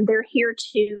 and they're here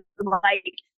to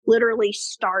like literally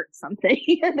start something.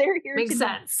 They're here Makes to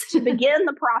sense. to begin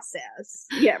the process.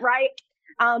 Yeah, right.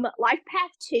 Life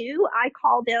path 2, I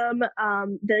call them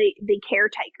the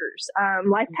caretakers.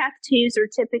 Life path 2s are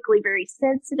typically very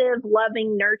sensitive,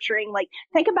 loving, nurturing. Like,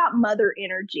 think about mother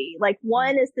energy. Like,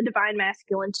 1 is the divine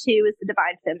masculine, 2 is the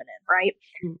divine feminine, right?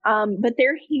 But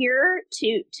they're here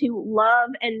to love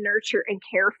and nurture and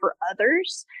care for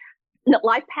others.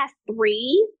 Life path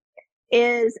 3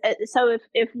 is so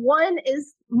if 1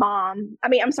 is mom,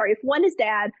 if 1 is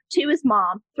dad, 2 is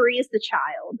mom, 3 is the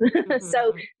child.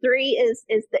 So 3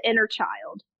 is the inner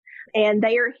child, and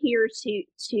they are here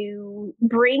to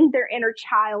bring their inner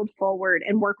child forward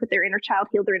and work with their inner child,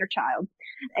 heal their inner child.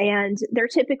 And they're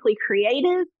typically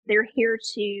creative. They're here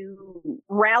to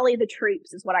rally the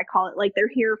troops, is what I call it. Like, they're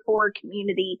here for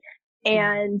community,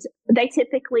 and they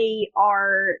typically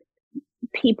are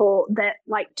people that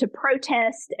like to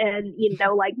protest and,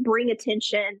 like, bring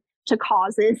attention to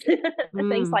causes,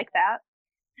 things like that.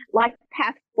 Like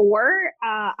path 4,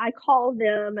 I call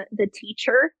them the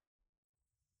teacher.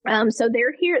 So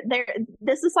they're here.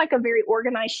 This is like a very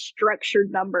organized,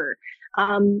 structured number.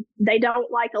 They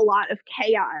don't like a lot of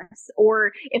chaos,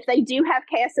 or if they do have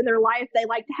chaos in their life, they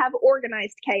like to have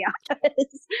organized chaos.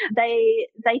 They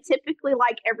typically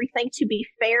like everything to be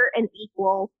fair and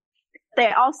equal.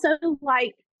 They also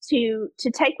like to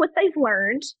take what they've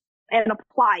learned and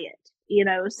apply it,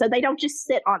 so they don't just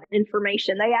sit on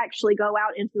information. They actually go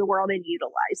out into the world and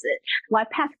utilize it. Life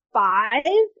path 5.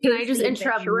 Can I just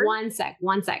interrupt one sec?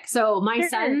 So my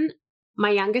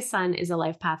youngest son is a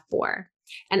life path 4.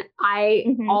 And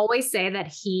I always say that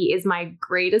he is my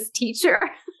greatest teacher.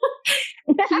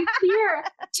 He's here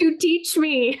to teach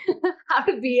me how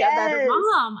to be a better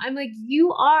mom. I'm like,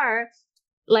 you are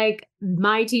like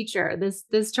my teacher,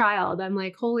 this child. I'm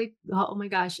like, oh my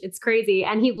gosh, it's crazy.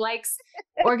 And he likes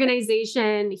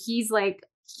organization. He's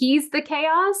the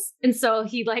chaos. And so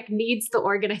he like needs the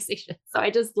organization. So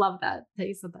I just love that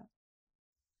you said that.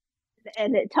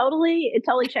 And it totally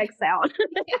checks out.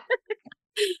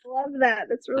 Love that.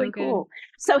 That's really cool.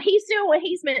 So he's doing what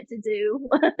he's meant to do,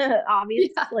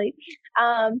 obviously.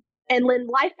 Yeah. And then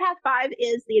life path 5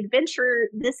 is the adventurer.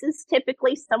 This is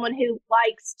typically someone who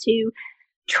likes to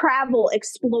travel,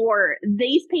 explore.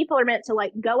 These people are meant to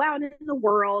like go out into the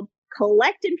world,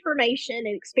 collect information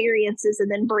and experiences,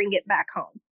 and then bring it back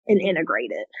home and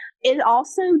integrate it. It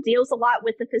also deals a lot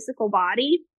with the physical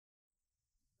body.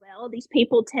 Well, these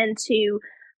people tend to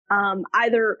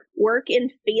either work in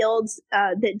fields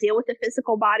that deal with the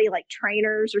physical body, like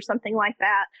trainers or something like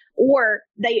that, or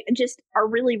they just are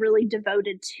really, really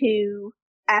devoted to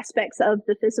aspects of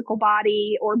the physical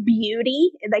body or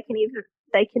beauty. They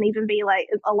can even be like,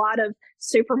 a lot of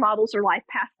supermodels are life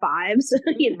path 5s,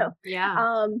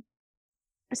 Yeah.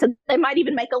 So they might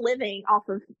even make a living off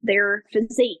of their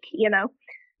physique,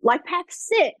 Life path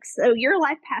 6. So you're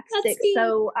life path 6. Deep.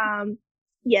 So,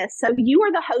 yes. So you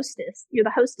are the hostess. You're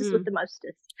the hostess with the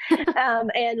mostest.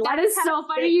 And that is so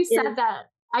funny you said that.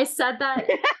 I said that.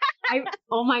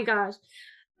 Oh my gosh.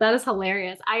 That is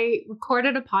hilarious. I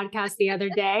recorded a podcast the other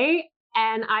day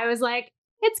and I was like,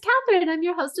 it's Catherine. I'm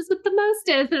your hostess with the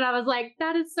mostest. And I was like,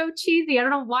 that is so cheesy. I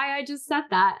don't know why I just said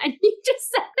that. And you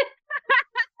just said it.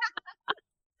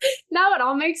 Now it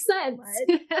all makes sense.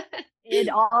 It's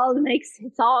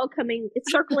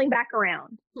circling back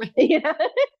around. Right.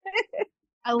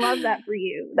 I love that for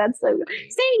you. That's so good.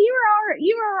 See, you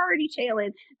are already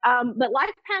channeling. But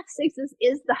life path 6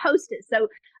 is the hostess. So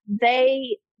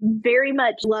they very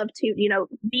much love to,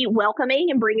 be welcoming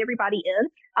and bring everybody in.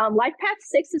 Life path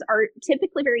 6s are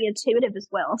typically very intuitive as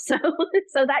well. So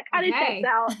that kind of checks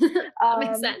out. That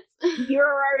makes sense.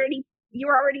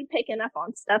 You're already picking up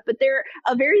on stuff, but they're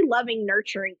a very loving,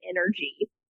 nurturing energy.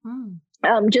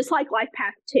 Just like life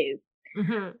path 2.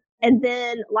 And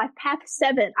then life path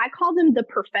 7, I call them the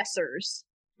professors.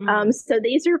 So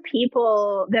these are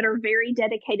people that are very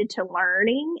dedicated to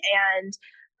learning, and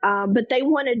but they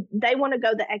want to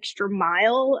go the extra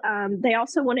mile. They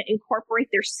also want to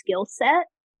incorporate their skill set.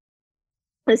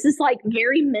 This is like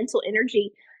very mental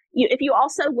energy. If you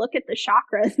also look at the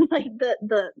chakras, like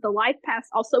the life paths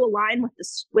also align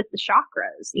with the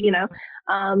chakras,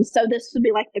 so this would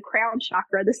be like the crown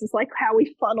chakra. This is like how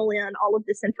we funnel in all of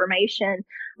this information.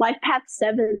 Life path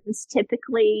 7s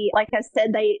typically, like I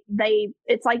said,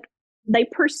 it's like they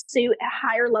pursue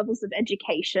higher levels of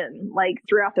education like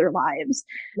throughout their lives,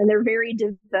 and they're very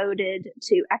devoted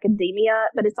to academia,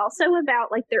 but it's also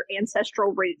about like their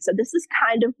ancestral roots. So this is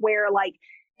kind of where like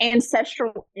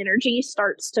ancestral energy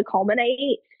starts to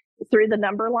culminate through the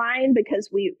number line, because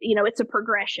it's a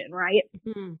progression, right?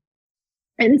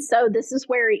 And so this is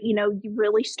where, you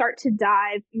really start to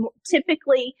dive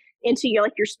typically into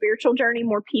your spiritual journey.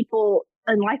 More people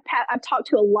life path, I've talked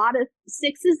to a lot of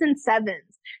 6s and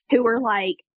 7s who are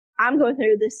like, I'm going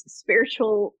through this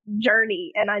spiritual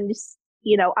journey and I'm just,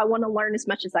 I want to learn as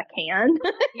much as I can.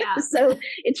 Yeah. So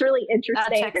it's really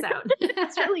interesting. That checks out.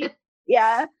 It's really,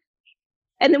 yeah.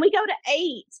 And then we go to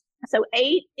 8. So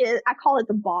 8 is, I call it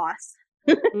the boss.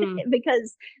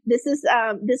 Because this is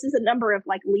a number of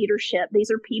like leadership. These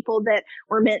are people that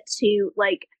were meant to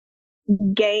like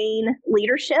gain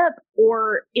leadership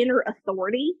or inner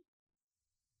authority.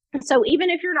 So even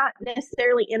if you're not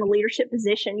necessarily in a leadership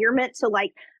position, you're meant to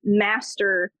like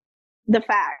master the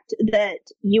fact that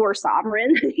you are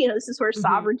sovereign. This is where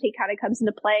sovereignty kind of comes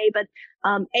into play. But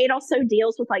 8 also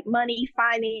deals with like money,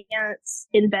 finance,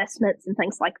 investments, and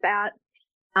things like that.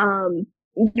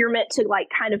 You're meant to like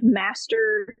kind of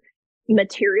master the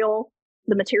material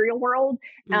world.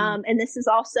 And this is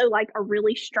also like a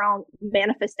really strong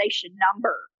manifestation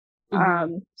number.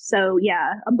 So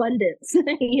yeah, abundance,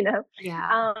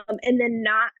 Yeah. And then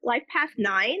not life path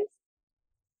 9,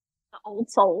 the old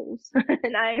souls.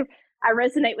 And I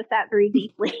resonate with that very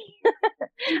deeply.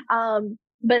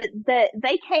 But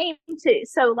they came to,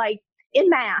 so like in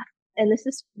math, and this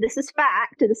is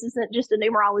fact, this isn't just a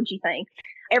numerology thing.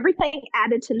 Everything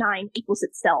added to 9 equals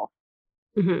itself.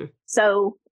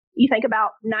 So you think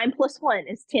about 9 plus 1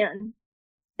 is 10.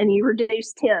 And you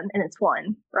reduce 10 and it's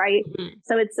 1, right?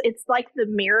 So it's like the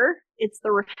mirror. It's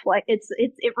the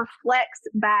it reflects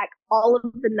back all of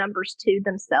the numbers to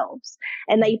themselves,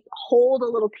 and they hold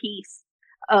a little piece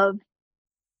of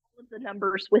all of the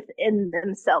numbers within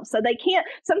themselves. So they can't.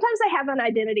 Sometimes they have an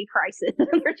identity crisis.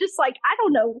 They're just like, I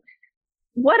don't know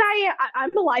what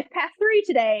I'm a life path 3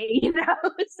 today,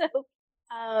 So,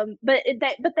 but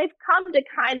they've come to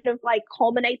kind of like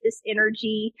culminate this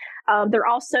energy. They're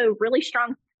also really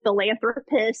strong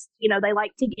philanthropists. They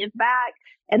like to give back,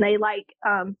 and they like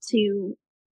to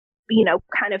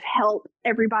kind of help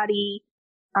everybody.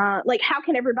 Like, how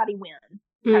can everybody win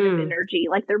kind of energy.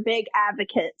 Like, they're big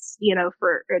advocates,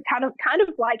 for kind of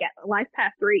like life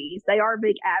path 3s. They are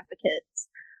big advocates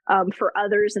for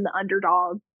others and the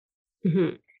underdog.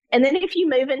 And then if you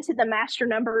move into the master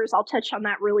numbers, I'll touch on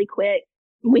that really quick.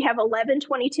 We have 11,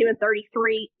 22, and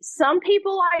 33. Some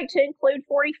people like to include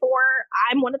 44.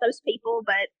 I'm one of those people,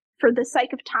 but for the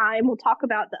sake of time, we'll talk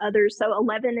about the others. So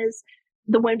 11 is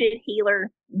the wounded healer.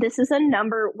 This is a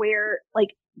number where,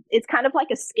 like, it's kind of like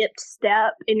a skipped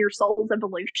step in your soul's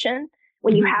evolution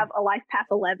when you have a life path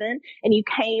 11 and you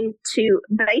came to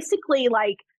basically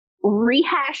like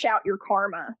rehash out your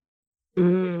karma.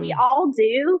 We all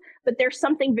do, but there's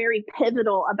something very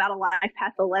pivotal about a life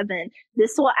path 11.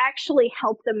 This will actually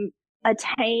help them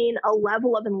attain a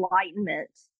level of enlightenment.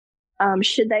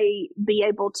 Should they be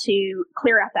able to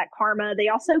clear out that karma? They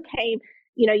also came,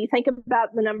 you think about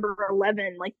the number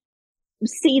 11, like,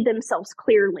 see themselves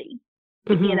clearly.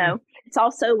 It's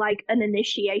also like an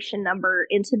initiation number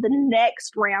into the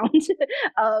next round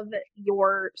of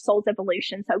your soul's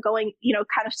evolution. So going,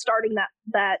 kind of starting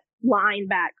that line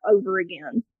back over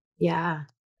again. Yeah.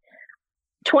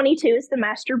 22 is the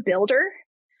master builder.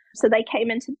 So they came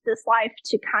into this life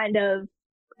to kind of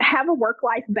have a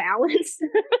work-life balance.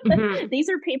 These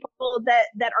are people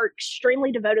that are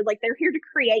extremely devoted. Like, they're here to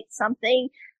create something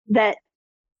that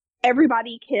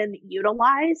everybody can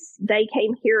utilize. They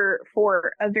came here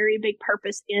for a very big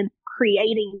purpose in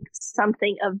creating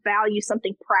something of value,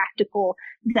 something practical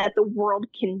that the world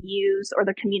can use or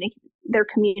their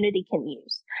community can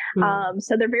use.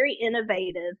 So they're very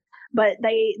innovative, but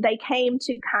they came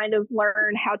to kind of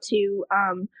learn how to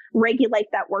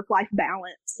regulate that work-life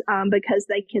balance because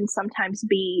they can sometimes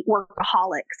be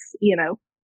workaholics,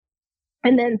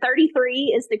 And then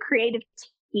 33 is the creative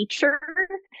teacher,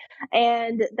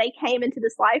 and they came into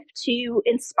this life to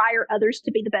inspire others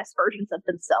to be the best versions of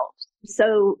themselves.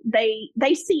 So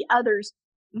they see others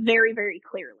very, very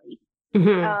clearly.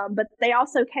 But they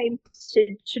also came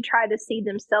to try to see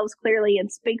themselves clearly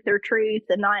and speak their truth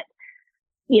and not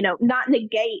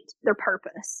negate their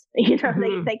purpose.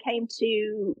 They came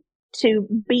to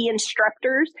be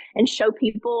instructors and show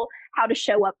people how to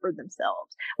show up for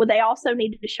themselves. Well, they also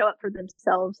needed to show up for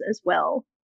themselves as well.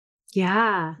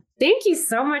 Yeah. Thank you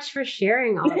so much for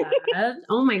sharing all that.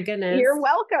 Oh my goodness. You're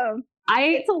welcome.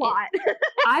 It's a lot.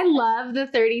 I love the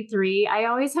 33. I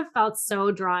always have felt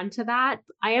so drawn to that.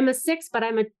 I am a 6, but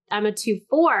I'm a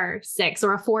 2-4-6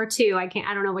 or a 4-2.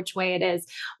 I don't know which way it is,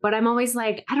 but I'm always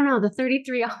like, I don't know. The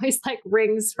 33 always like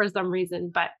rings for some reason,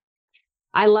 but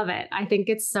I love it. I think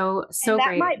it's so and that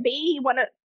great. Might be one of,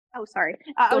 oh, sorry.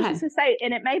 I was just going to say,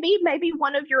 and it may be maybe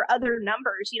one of your other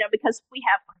numbers, because we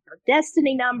have like our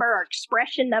destiny number, our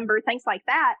expression number, things like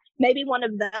that. Maybe one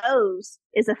of those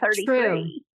is a 33. True.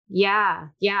 Yeah.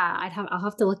 I'll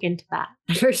have to look into that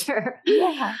for sure.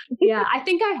 Yeah. Yeah. I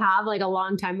think I have like a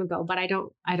long time ago, but I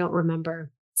don't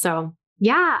remember. So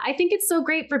yeah, I think it's so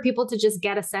great for people to just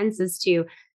get a sense as to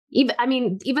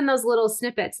even those little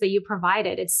snippets that you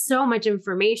provided, it's so much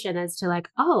information as to like,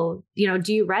 oh,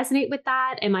 do you resonate with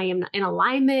that? Am I in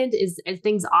alignment? Is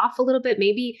things off a little bit?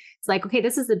 Maybe it's like, okay,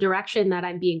 this is the direction that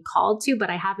I'm being called to, but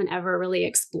I haven't ever really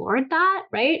explored that.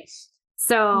 Right.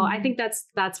 So I think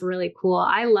that's really cool.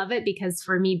 I love it because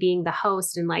for me being the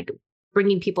host and like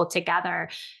bringing people together,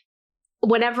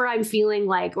 whenever I'm feeling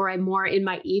like, or I'm more in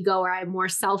my ego or I'm more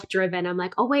self-driven, I'm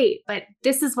like, oh, wait, but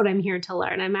this is what I'm here to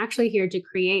learn. I'm actually here to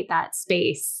create that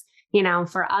space,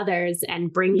 for others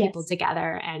and bring people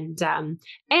together and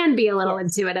be a little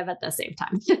intuitive at the same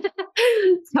time.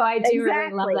 So I do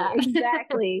really love that.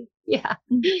 Exactly. Yeah.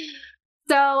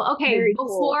 So, okay, Very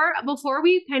cool. before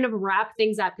we kind of wrap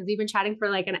things up, because we've been chatting for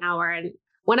like an hour, and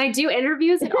when I do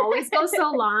interviews, it always goes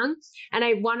so long, and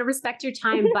I want to respect your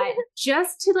time, but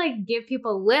just to like give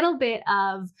people a little bit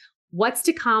of what's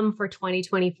to come for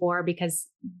 2024, because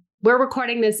we're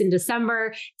recording this in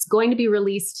December. It's going to be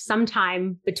released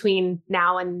sometime between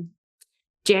now and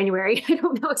January. I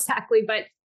don't know exactly, but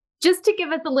just to give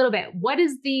us a little bit, what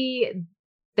is the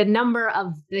number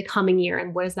of the coming year,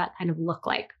 and what does that kind of look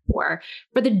like for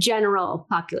the general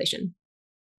population?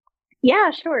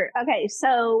 Yeah, sure. Okay.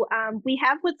 So we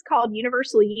have what's called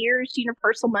universal years,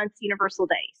 universal months, universal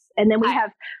days. And then we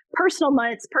have personal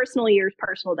months, personal years,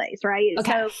 personal days, right?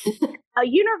 Okay. So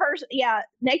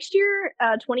next year,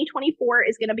 2024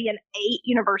 is going to be an 8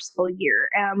 universal year.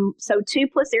 So 2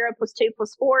 + 0 + 2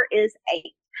 + 4 is 8.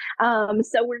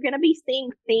 So we're going to be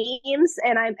seeing themes,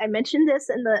 and I mentioned this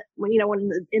in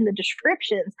the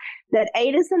descriptions, that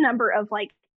 8 is the number of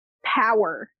like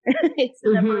power. It's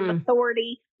the number of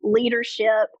authority,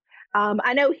 leadership.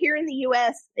 I know here in the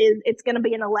U.S. it's going to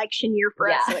be an election year for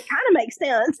us, so it kind of makes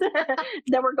sense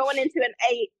that we're going into an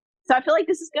 8. So I feel like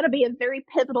this is going to be a very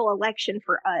pivotal election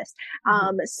for us.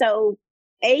 So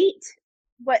 8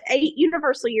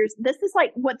 universal years. This is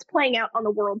like what's playing out on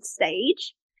the world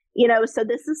stage. So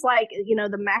this is like,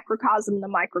 the macrocosm, the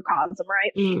microcosm,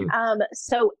 right?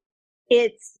 So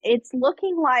it's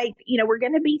looking like, we're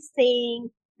going to be seeing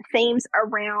themes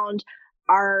around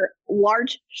our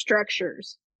large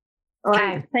structures,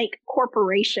 like think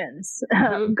corporations,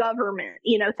 government,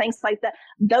 things like that.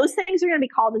 Those things are going to be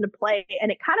called into play.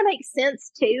 And it kind of makes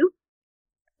sense too,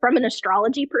 from an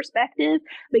astrology perspective,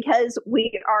 because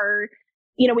we are,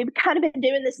 we've kind of been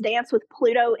doing this dance with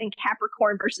Pluto in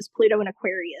Capricorn versus Pluto in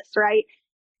Aquarius, right?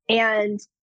 And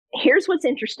here's what's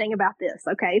interesting about this,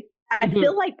 okay? I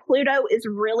feel like Pluto is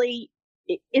really,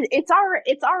 it's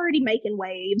already making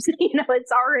waves.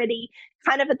 It's already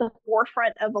kind of at the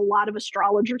forefront of a lot of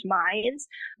astrologers' minds.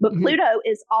 But Pluto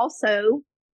is also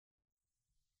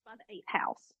by the 8th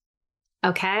house.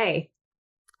 Okay.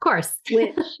 Of course.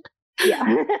 Which,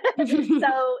 yeah.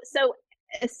 So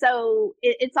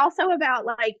it's also about,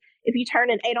 like, if you turn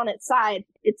an 8 on its side,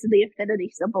 it's the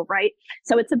affinity symbol, right?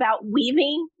 So it's about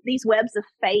weaving these webs of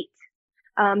fate.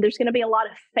 There's going to be a lot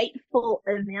of fateful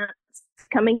events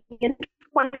coming in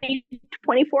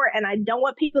 2024, and I don't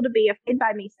want people to be afraid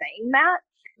by me saying that.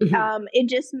 It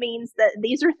just means that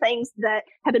these are things that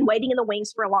have been waiting in the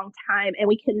wings for a long time, and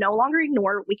we can no longer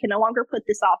ignore. We can no longer put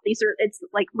this off. It's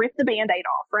like rip the Band-Aid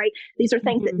off, right? These are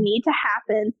things that need to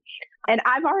happen. And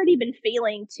I've already been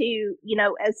feeling too,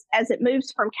 as it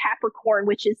moves from Capricorn,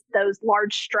 which is those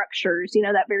large structures,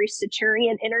 that very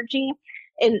Saturnian energy,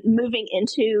 and moving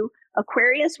into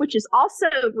Aquarius, which is also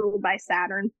ruled by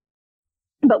Saturn.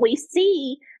 But we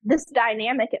see this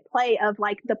dynamic at play of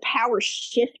like the power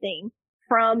shifting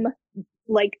from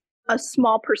like a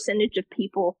small percentage of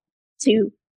people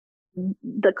to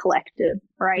the collective,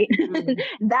 right?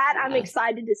 That I'm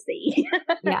excited to see.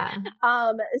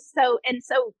 So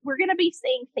we're going to be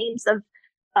seeing themes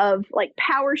of like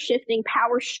power shifting,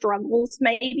 power struggles,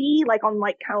 maybe like on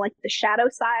like kind of like the shadow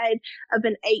side of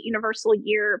an 8 universal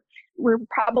year. We're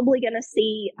probably going to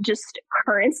see just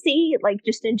currency, like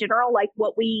just in general, like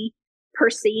what we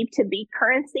perceive to be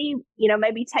currency,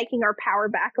 maybe taking our power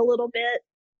back a little bit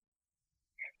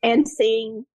and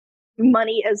seeing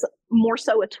money as more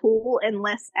so a tool and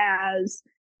less as,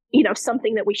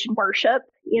 something that we should worship,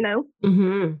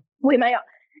 We may,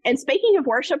 and speaking of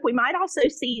worship, we might also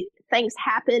see things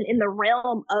happen in the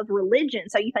realm of religion.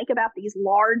 So you think about these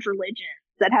large religions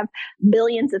that have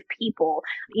billions of people,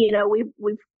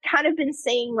 we've kind of been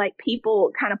seeing like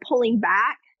people kind of pulling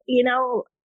back,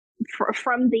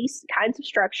 from these kinds of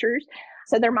structures.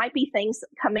 So there might be things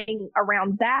coming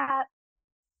around that.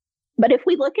 But if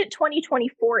we look at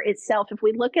 2024 itself, if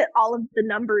we look at all of the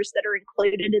numbers that are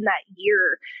included in that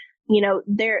year,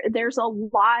 there's a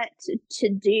lot to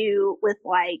do with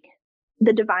like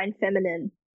the divine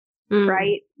feminine,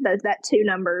 right? That 2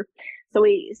 number. So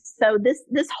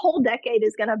this whole decade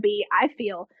is going to be, I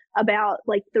feel, about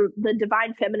like the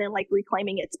divine feminine, like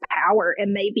reclaiming its power.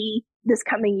 And maybe this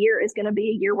coming year is going to be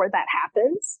a year where that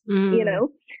happens,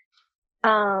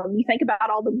 you think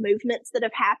about all the movements that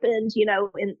have happened,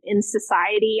 in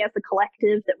society as a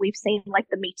collective that we've seen, like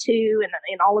the Me Too and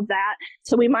all of that.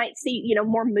 So we might see,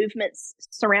 more movements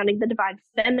surrounding the divine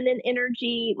feminine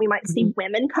energy. We might see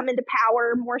women come into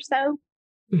power more so,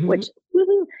 which,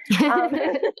 woohoo.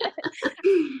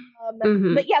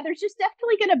 But yeah, there's just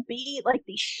definitely going to be like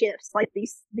these shifts, like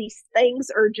these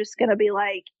things are just going to be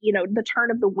like, the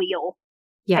turn of the wheel.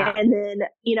 Yeah. And then,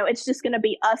 it's just going to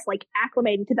be us like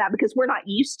acclimating to that because we're not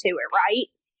used to it,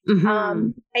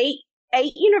 right?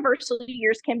 8 universal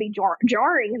years can be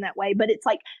jarring in that way, but it's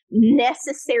like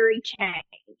necessary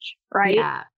change, right?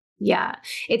 Yeah. Yeah.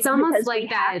 It's almost because like we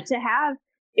that. have to have,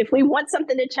 if we want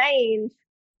something to change.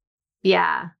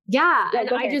 Yeah. Yeah. And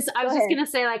I was just going to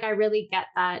say, like, I really get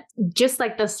that, just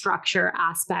like the structure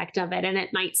aspect of it. And it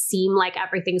might seem like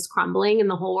everything's crumbling and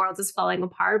the whole world is falling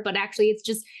apart, but actually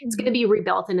it's going to be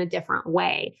rebuilt in a different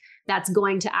way. That's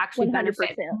going to actually 100%.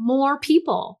 benefit more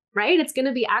people, right? It's going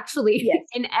to be actually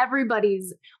in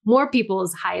more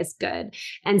people's highest good.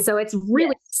 And so it's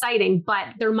really exciting, but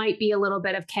there might be a little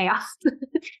bit of chaos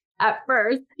at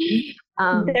first.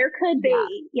 There could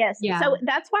be, yes. Yeah. So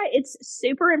that's why it's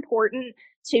super important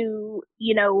to,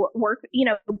 work,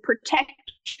 protect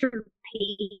your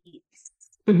peace.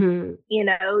 You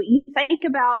think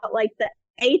about like the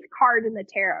 8th card in the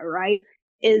tarot, right?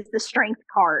 Is the strength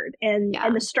card. And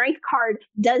the strength card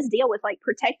does deal with like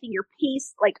protecting your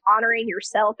peace, like honoring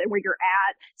yourself and where you're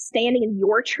at, standing in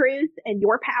your truth and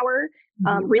your power,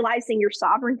 realizing your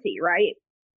sovereignty, right?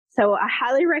 So I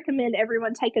highly recommend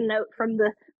everyone take a note from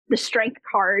the strength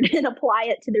card and apply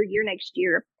it to their year next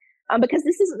year, because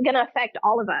this is going to affect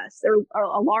all of us, or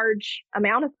a large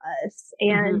amount of us.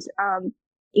 And,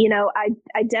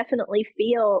 I definitely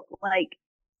feel like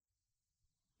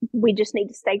we just need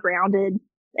to stay grounded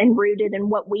and rooted in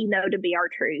what we know to be our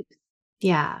truth.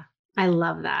 Yeah. I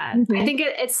love that. I think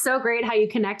it's so great how you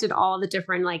connected all the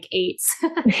different like 8s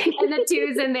and the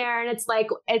 2s in there. And it's like,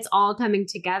 it's all coming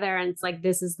together. And it's like,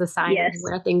 this is the sign of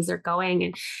where things are going.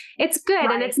 And it's good.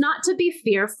 Right. And it's not to be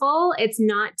fearful. It's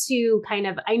not to kind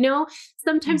of, I know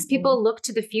sometimes people look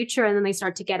to the future and then they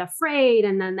start to get afraid,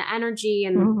 and then the energy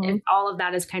and all of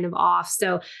that is kind of off.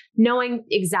 So knowing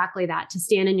exactly that, to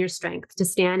stand in your strength, to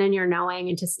stand in your knowing,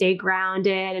 and to stay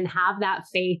grounded and have that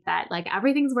faith that like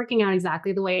everything's working out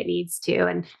exactly the way it needs to.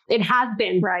 And it has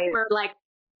been for like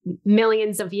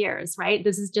millions of years, right?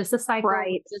 This is just a cycle.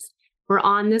 Right. We're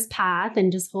on this path,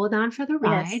 and just hold on for the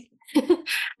ride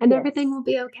and everything will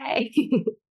be okay.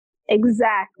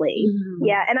 Exactly.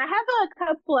 Yeah. And I have a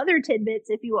couple other tidbits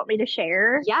if you want me to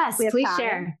share. Yes, please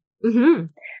share.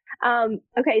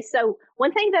 Okay. So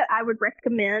one thing that I would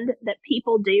recommend that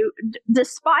people do,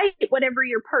 despite whatever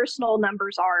your personal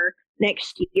numbers are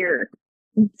next year,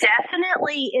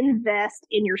 definitely invest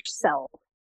in yourself.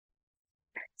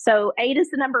 So 8 is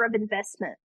the number of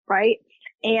investment, right?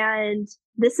 And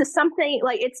this is something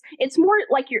like it's more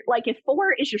like if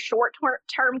 4 is your short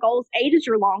term goals, 8 is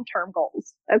your long term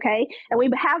goals. Okay. And we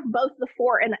have both the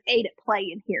 4 and the 8 at play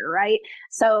in here, right?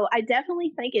 So I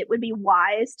definitely think it would be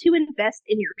wise to invest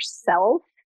in yourself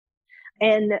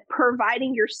and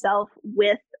providing yourself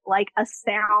with like a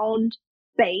sound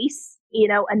base,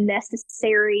 a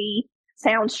necessary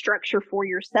sound structure for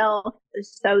yourself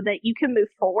so that you can move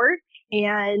forward,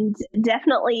 and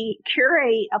definitely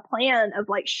curate a plan of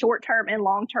like short-term and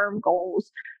long-term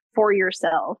goals for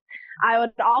yourself. I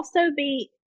would also,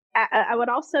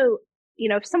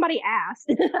 if somebody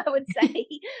asked, I would say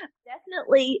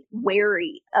definitely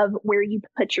wary of where you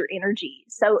put your energy.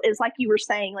 So it's like you were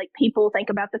saying, like people think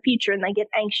about the future and they get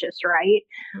anxious, right?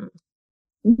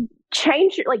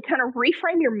 Change, like kind of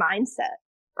reframe your mindset,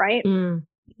 right?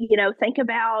 Think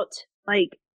about like,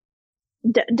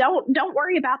 don't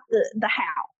worry about the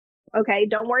how. Okay.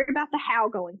 Don't worry about the how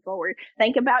going forward.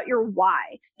 Think about your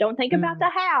why. Don't think about the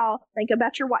how. Think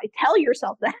about your why. Tell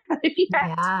yourself that if you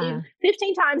have to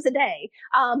 15 times a day.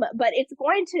 But it's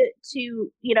going to,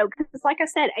 because like I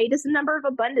said, 8 is the number of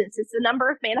abundance. It's the number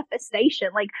of manifestation.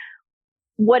 Like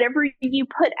whatever you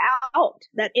put out,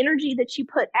 that energy that you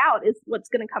put out is what's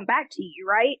going to come back to you.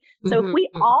 Right. So if we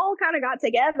all kind of got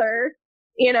together,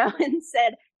 and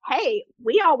said, hey,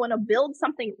 we all want to build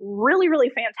something really, really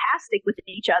fantastic with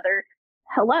each other.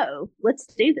 hello, let's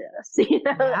do this.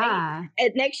 Yeah.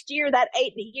 And next year, that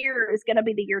 8th year is going to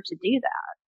be the year to do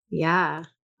that. Yeah.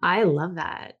 I love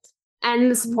that.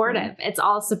 And supportive. It's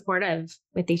all supportive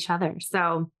with each other.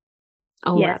 So,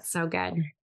 that's so good.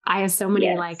 I have so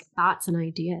many like thoughts and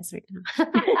ideas right now.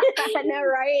 I know,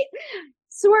 right?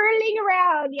 Swirling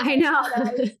around. I know.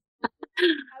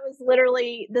 I was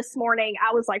literally this morning,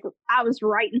 I was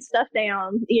writing stuff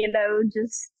down,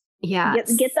 just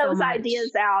get those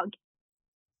ideas out.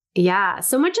 Yeah.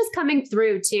 So much is coming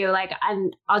through too. Like,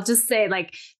 and I'll just say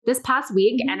like this past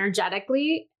week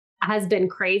energetically has been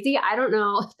crazy. I don't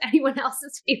know if anyone else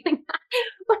is feeling that,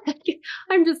 but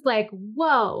I'm just like,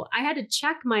 whoa, I had to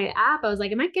check my app. I was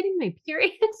like, am I getting my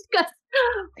period? Because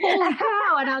holy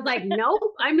cow. And I was like, nope,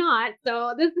 I'm not.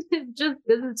 So this is just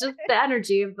the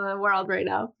energy of the world right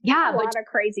now. Yeah. A lot of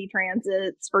crazy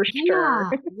transits for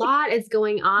sure. A lot is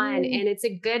going on. And it's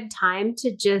a good time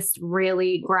to just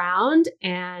really ground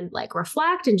and like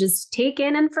reflect and just take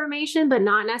in information, but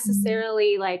not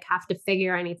necessarily like have to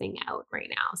figure anything out right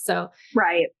now. So,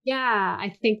 right. Yeah,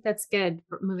 I think that's good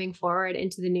for moving forward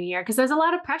into the new year. Cause there's a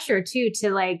lot of pressure too,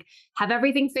 to like have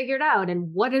everything figured out and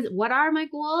what are my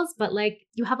goals? But like,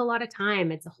 you have a lot of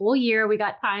time. It's a whole year. We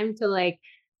got time to like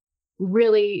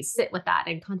really sit with that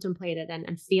and contemplate it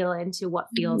and feel into what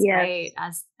feels right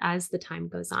as the time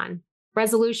goes on.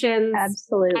 Resolutions.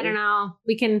 Absolutely. I don't know.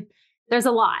 There's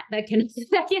a lot that can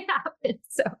happen.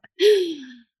 So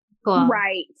cool.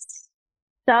 Right.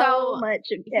 So much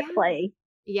at play.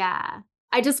 Yeah.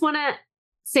 I just want to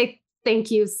say thank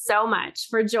you so much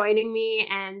for joining me.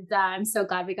 And I'm so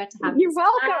glad we got to have You're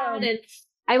welcome. And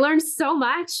I learned so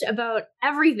much about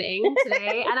everything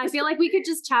today. And I feel like we could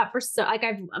just chat for I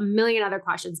have a million other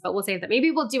questions, but we'll save that.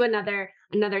 Maybe we'll do another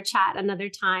chat another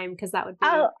time, because that would be.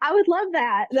 Oh, I would love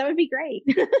that. That would be great.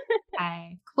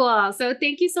 Okay, cool. So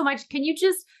thank you so much. Can you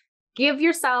just give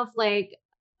yourself like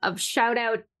a shout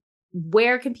out?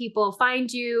 Where can people find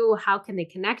you? How can they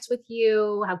connect with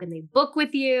you? How can they book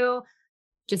with you?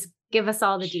 Just give us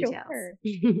all the details.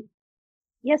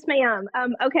 Yes, ma'am.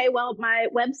 Okay, well, my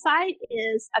website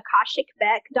is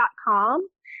akashicbeck.com,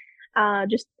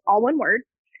 just all one word.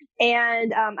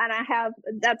 And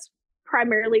that's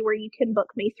primarily where you can book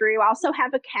me through. I also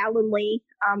have a Calendly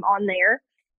on there.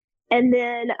 And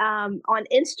then on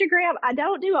Instagram, I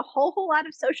don't do a whole lot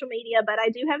of social media, but I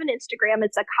do have an Instagram.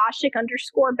 It's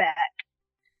Akashic_Beck.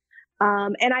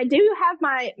 And I do have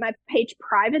my page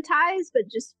privatized, but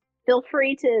just feel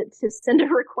free to send a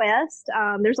request.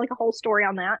 There's like a whole story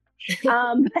on that.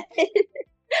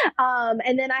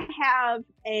 And then I have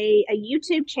a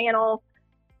YouTube channel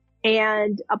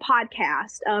and a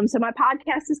podcast. So my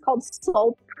podcast is called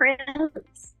Soul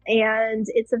Prince, and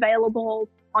it's available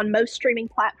on most streaming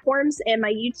platforms. And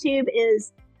my YouTube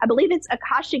is, I believe it's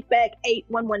Akashic Beck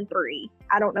 8113.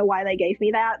 I don't know why they gave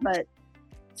me that, but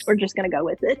we're just going to go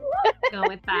with it. Go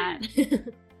with that.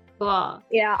 Cool.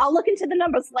 Yeah, I'll look into the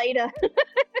numbers later.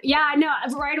 Yeah, I know.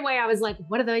 Right away, I was like,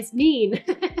 what do those mean?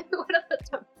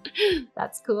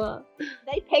 That's cool.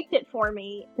 They picked it for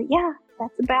me. But yeah,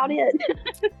 that's about it.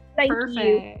 Thank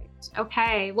you.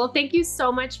 Okay. Well, thank you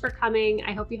so much for coming.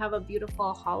 I hope you have a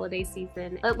beautiful holiday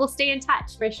season. We'll stay in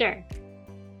touch for sure.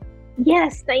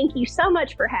 Yes, thank you so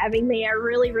much for having me. I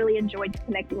really, really enjoyed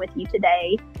connecting with you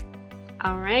today.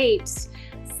 All right.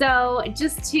 So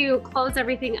just to close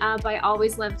everything up, I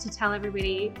always love to tell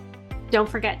everybody, don't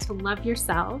forget to love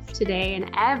yourself today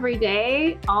and every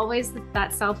day. Always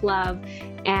that self-love,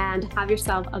 and have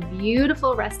yourself a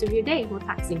beautiful rest of your day. We'll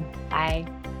talk soon. Bye.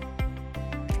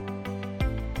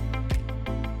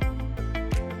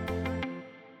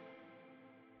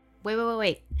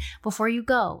 Wait. Before you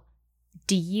go,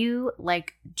 do you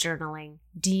like journaling?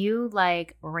 Do you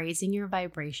like raising your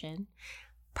vibration?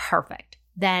 Perfect.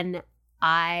 Then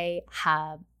I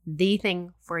have the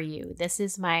thing for you. This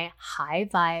is my high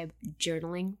vibe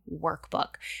journaling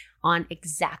workbook on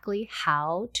exactly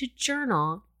how to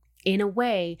journal in a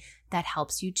way that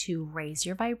helps you to raise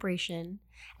your vibration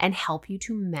and help you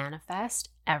to manifest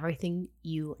everything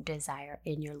you desire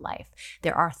in your life.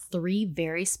 There are 3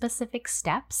 very specific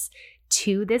steps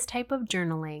to this type of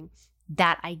journaling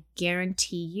that I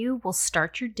guarantee you will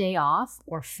start your day off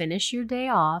or finish your day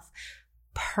off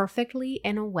perfectly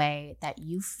in a way that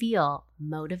you feel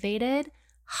motivated,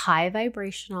 high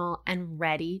vibrational, and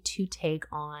ready to take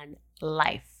on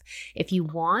life. If you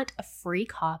want a free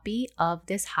copy of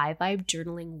this high vibe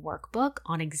journaling workbook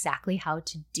on exactly how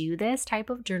to do this type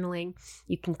of journaling,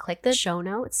 you can click the show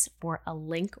notes for a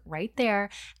link right there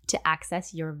to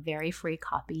access your very free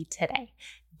copy today.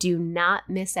 Do not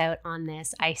miss out on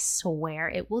this. I swear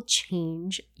it will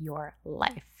change your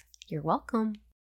life. You're welcome.